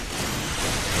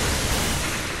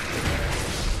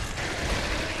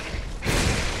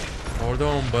 Hold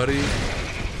on, buddy.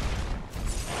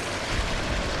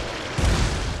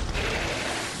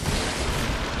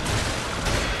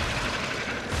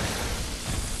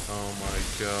 Oh my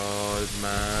god,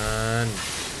 man.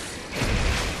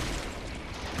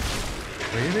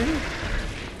 Really?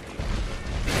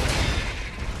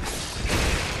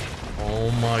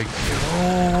 Oh my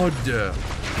god.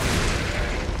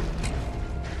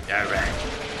 Alright.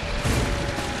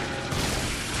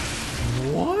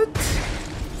 What?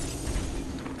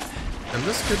 Can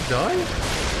this kid die?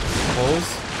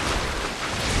 Pause.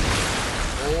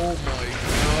 Oh my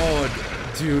god.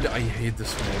 Dude, I hate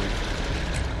this mode.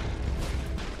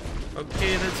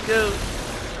 Okay, let's go.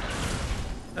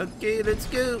 Okay, let's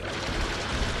go.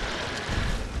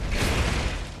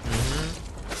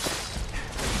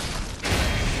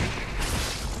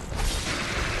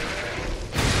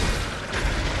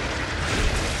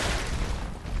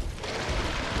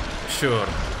 Sure.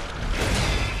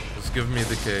 Just give me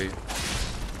the K.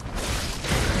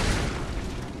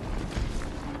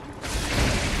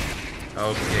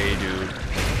 Okay, dude.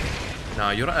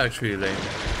 Nah, you're actually lame.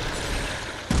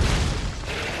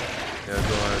 Yeah,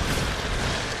 go ahead.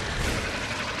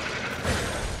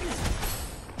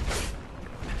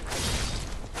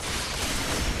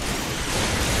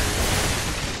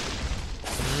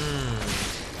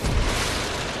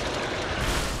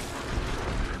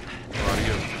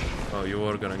 Oh, you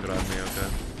were gonna grab me, okay.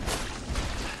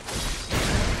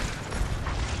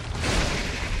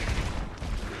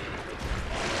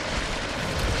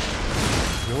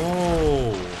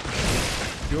 Yo!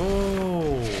 Yo!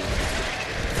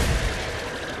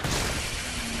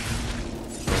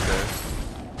 Okay.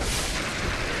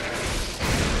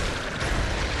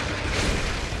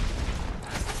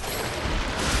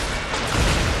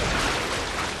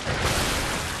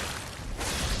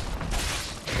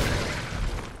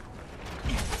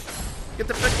 Get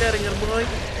the frick out of here, boy!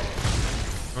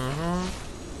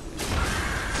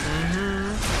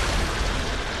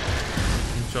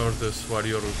 Charge this while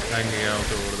you're hanging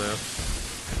out over there.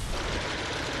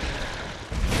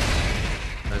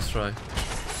 Nice try.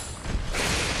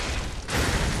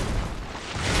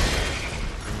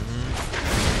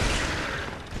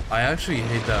 I actually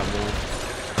hate that move.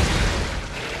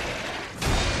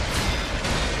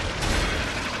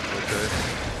 Okay.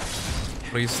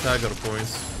 3 stagger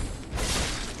points.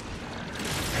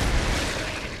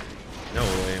 No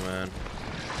way, man.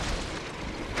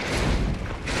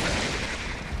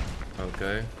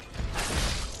 Okay.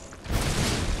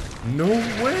 No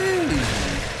way!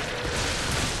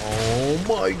 Oh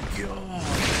my god!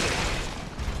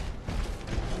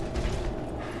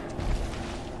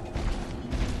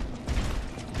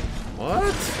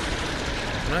 What?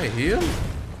 Can I heal?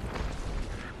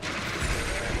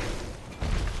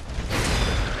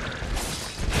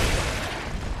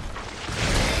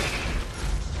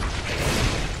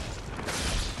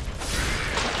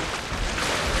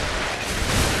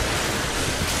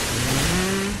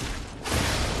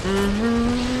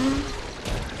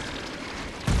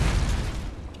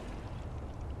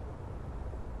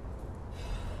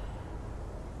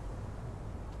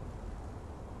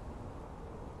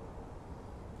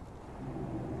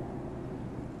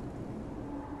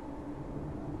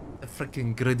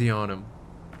 Freaking gritty on him.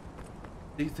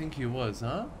 Do you think he was,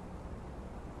 huh?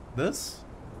 This?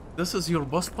 This is your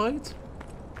boss fight?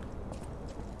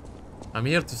 I'm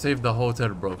here to save the hotel,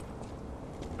 bro.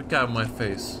 Look out my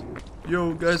face.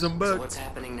 Yo, guys, I'm back. So what's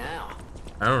happening now?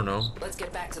 I don't know. Let's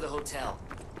get back to the hotel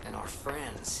and our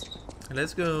friends.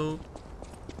 Let's go.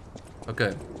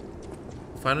 Okay.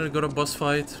 Finally got a boss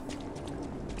fight.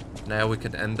 Now we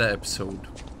can end the episode.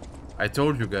 I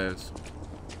told you guys.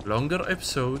 Longer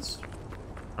episodes.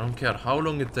 I don't care how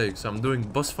long it takes. I'm doing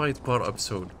boss fight per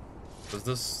episode. Because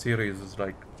this series is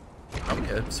like... How many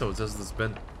episodes has this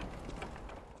been?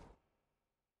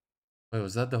 Wait,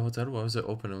 was that the hotel? Why was it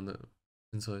open on the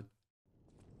inside?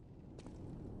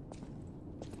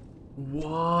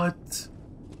 What?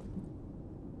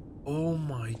 Oh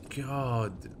my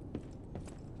god.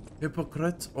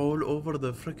 Hypocrite all over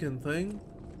the freaking thing?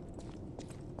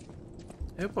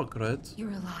 Hypocrite?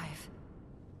 You're alive.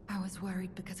 I was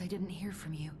worried because I didn't hear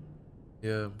from you.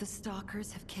 Yeah. The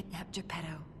stalkers have kidnapped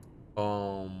Geppetto.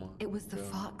 It was the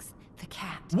fox, the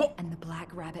cat, and the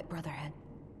Black Rabbit Brotherhood.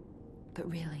 But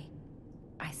really,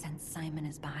 I sense Simon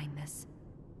is behind this.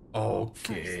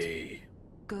 Okay.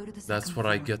 First, go to the That's what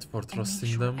I get for trusting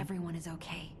and make sure them. everyone is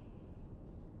okay.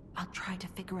 I'll try to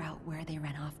figure out where they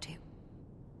ran off to.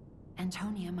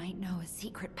 Antonia might know a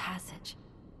secret passage.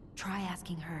 Try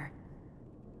asking her.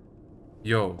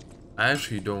 Yo, I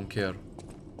actually don't care.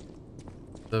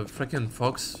 The freaking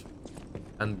fox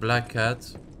and black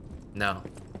cat, nah.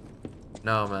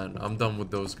 Nah, man, I'm done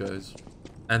with those guys.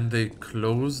 And they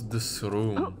closed this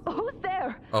room. Who's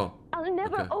there? Oh, I'll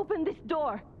never okay. open this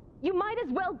door. You might as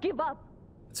well give up.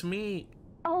 It's me.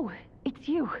 Oh, it's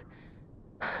you.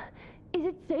 Is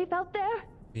it safe out there?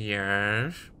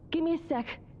 Yes. Give me a sec.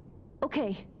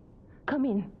 Okay, come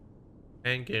in.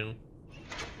 Thank you.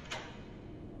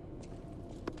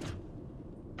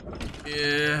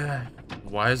 Yeah.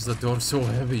 Why is the door so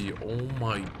heavy? Oh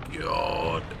my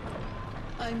god.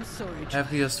 I'm sorry,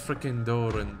 Heaviest freaking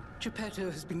door in... Geppetto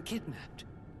has been kidnapped.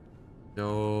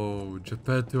 No,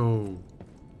 Geppetto.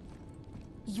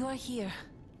 You're here.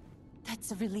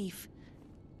 That's a relief.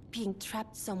 Being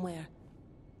trapped somewhere.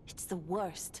 It's the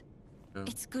worst. Yeah.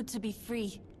 It's good to be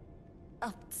free.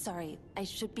 Oh, sorry. I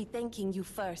should be thanking you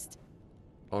first.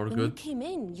 All When good? you came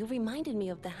in, you reminded me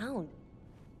of the Hound.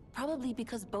 Probably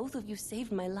because both of you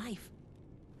saved my life.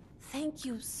 Thank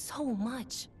you so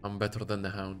much. I'm better than the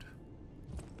Hound.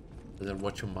 Better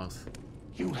watch your mouth.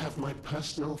 You have my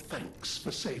personal thanks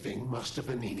for saving Master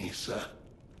Vanini, sir.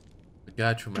 I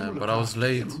got you, man, Do but I was look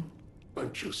after late. him,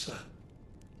 won't you, sir?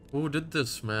 Who did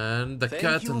this, man? The Thank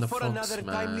cat you and the for fox, another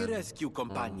man. timely rescue,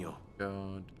 companion. Oh,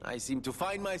 God. I seem to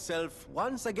find myself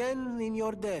once again in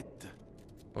your debt.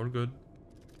 All good.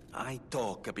 I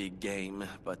talk a big game,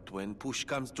 but when push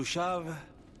comes to shove,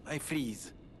 I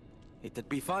freeze. It'd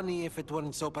be funny if it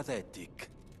weren't so pathetic.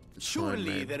 It's fine,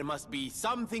 Surely man. there must be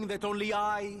something that only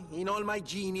I, in all my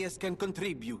genius, can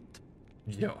contribute.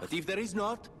 Yo. But if there is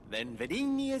not, then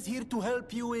Venigni is here to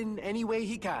help you in any way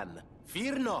he can.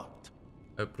 Fear not.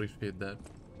 I appreciate that.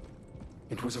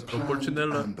 It was a So, planned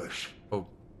Porcinella. ambush. Oh,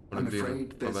 I'm Oliveira. afraid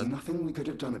My there's bad. nothing we could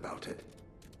have done about it.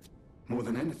 More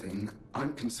than anything,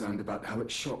 I'm concerned about how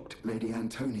it shocked Lady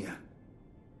Antonia.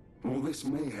 All this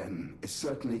mayhem is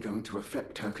certainly going to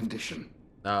affect her condition.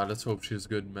 Nah, let's hope she's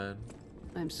good, man.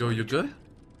 I'm Yo, sorry, you good?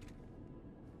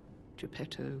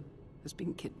 Geppetto has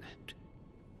been kidnapped.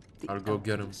 The I'll go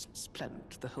get him. alchemists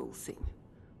planned the whole thing.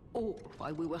 All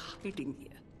while we were hiding here.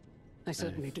 I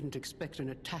certainly didn't expect an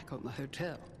attack on the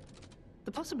hotel.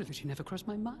 The possibility never crossed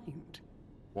my mind.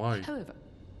 Why? However,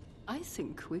 I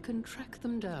think we can track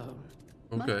them down.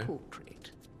 My Okay.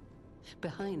 portrait.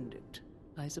 Behind it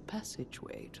lies a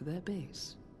passageway to their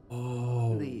base.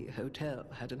 Oh. The hotel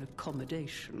had an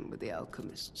accommodation with the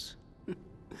alchemists.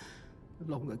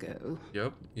 Long ago.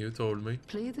 Yep, you told me.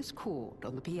 Play this chord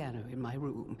on the piano in my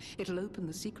room. It'll open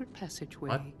the secret passageway.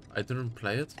 What? I didn't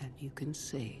play it? And you can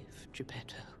save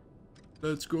Geppetto.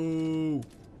 Let's go.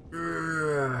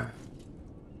 Ugh.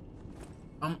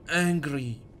 I'm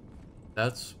angry.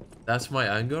 That's my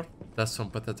anger? That's some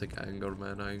pathetic anger,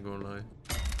 man. I ain't gonna lie.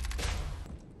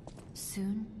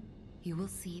 Soon, you will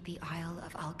see the Isle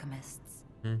of Alchemists.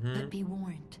 Mm-hmm. But be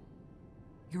warned,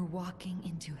 you're walking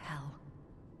into hell.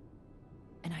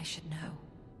 And I should know.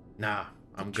 Nah,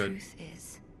 I'm the good. truth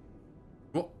is,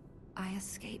 What? I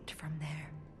escaped from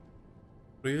there.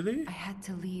 Really? I had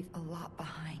to leave a lot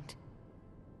behind.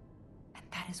 And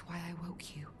that is why I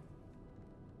woke you.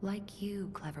 Like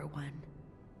you, clever one.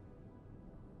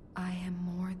 I am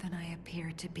more than I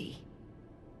appear to be.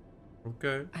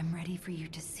 Okay. I'm ready for you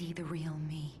to see the real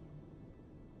me.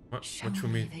 Show What you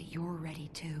me mean? that you're ready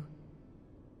too.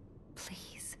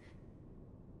 Please,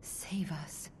 save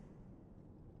us.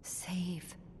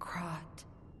 Save Krot.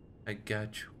 I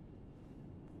got you.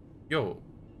 Yo,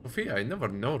 Sophia, I never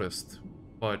noticed,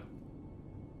 but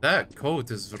that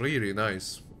coat is really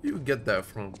nice. Where you get that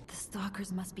from? The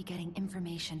stalkers must be getting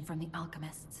information from the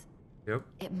alchemists. Yep.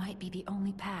 It might be the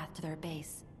only path to their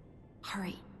base.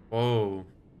 Hurry. Oh.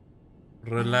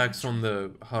 Relax on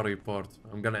the hurry part.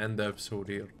 I'm gonna end the episode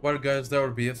here. Well, guys, that will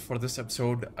be it for this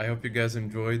episode. I hope you guys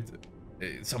enjoyed.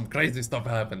 Some crazy stuff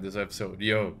happened this episode.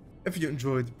 Yo. If you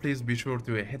enjoyed, please be sure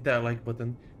to hit that like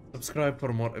button, subscribe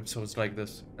for more episodes like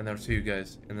this, and I'll see you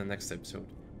guys in the next episode.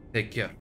 Take care.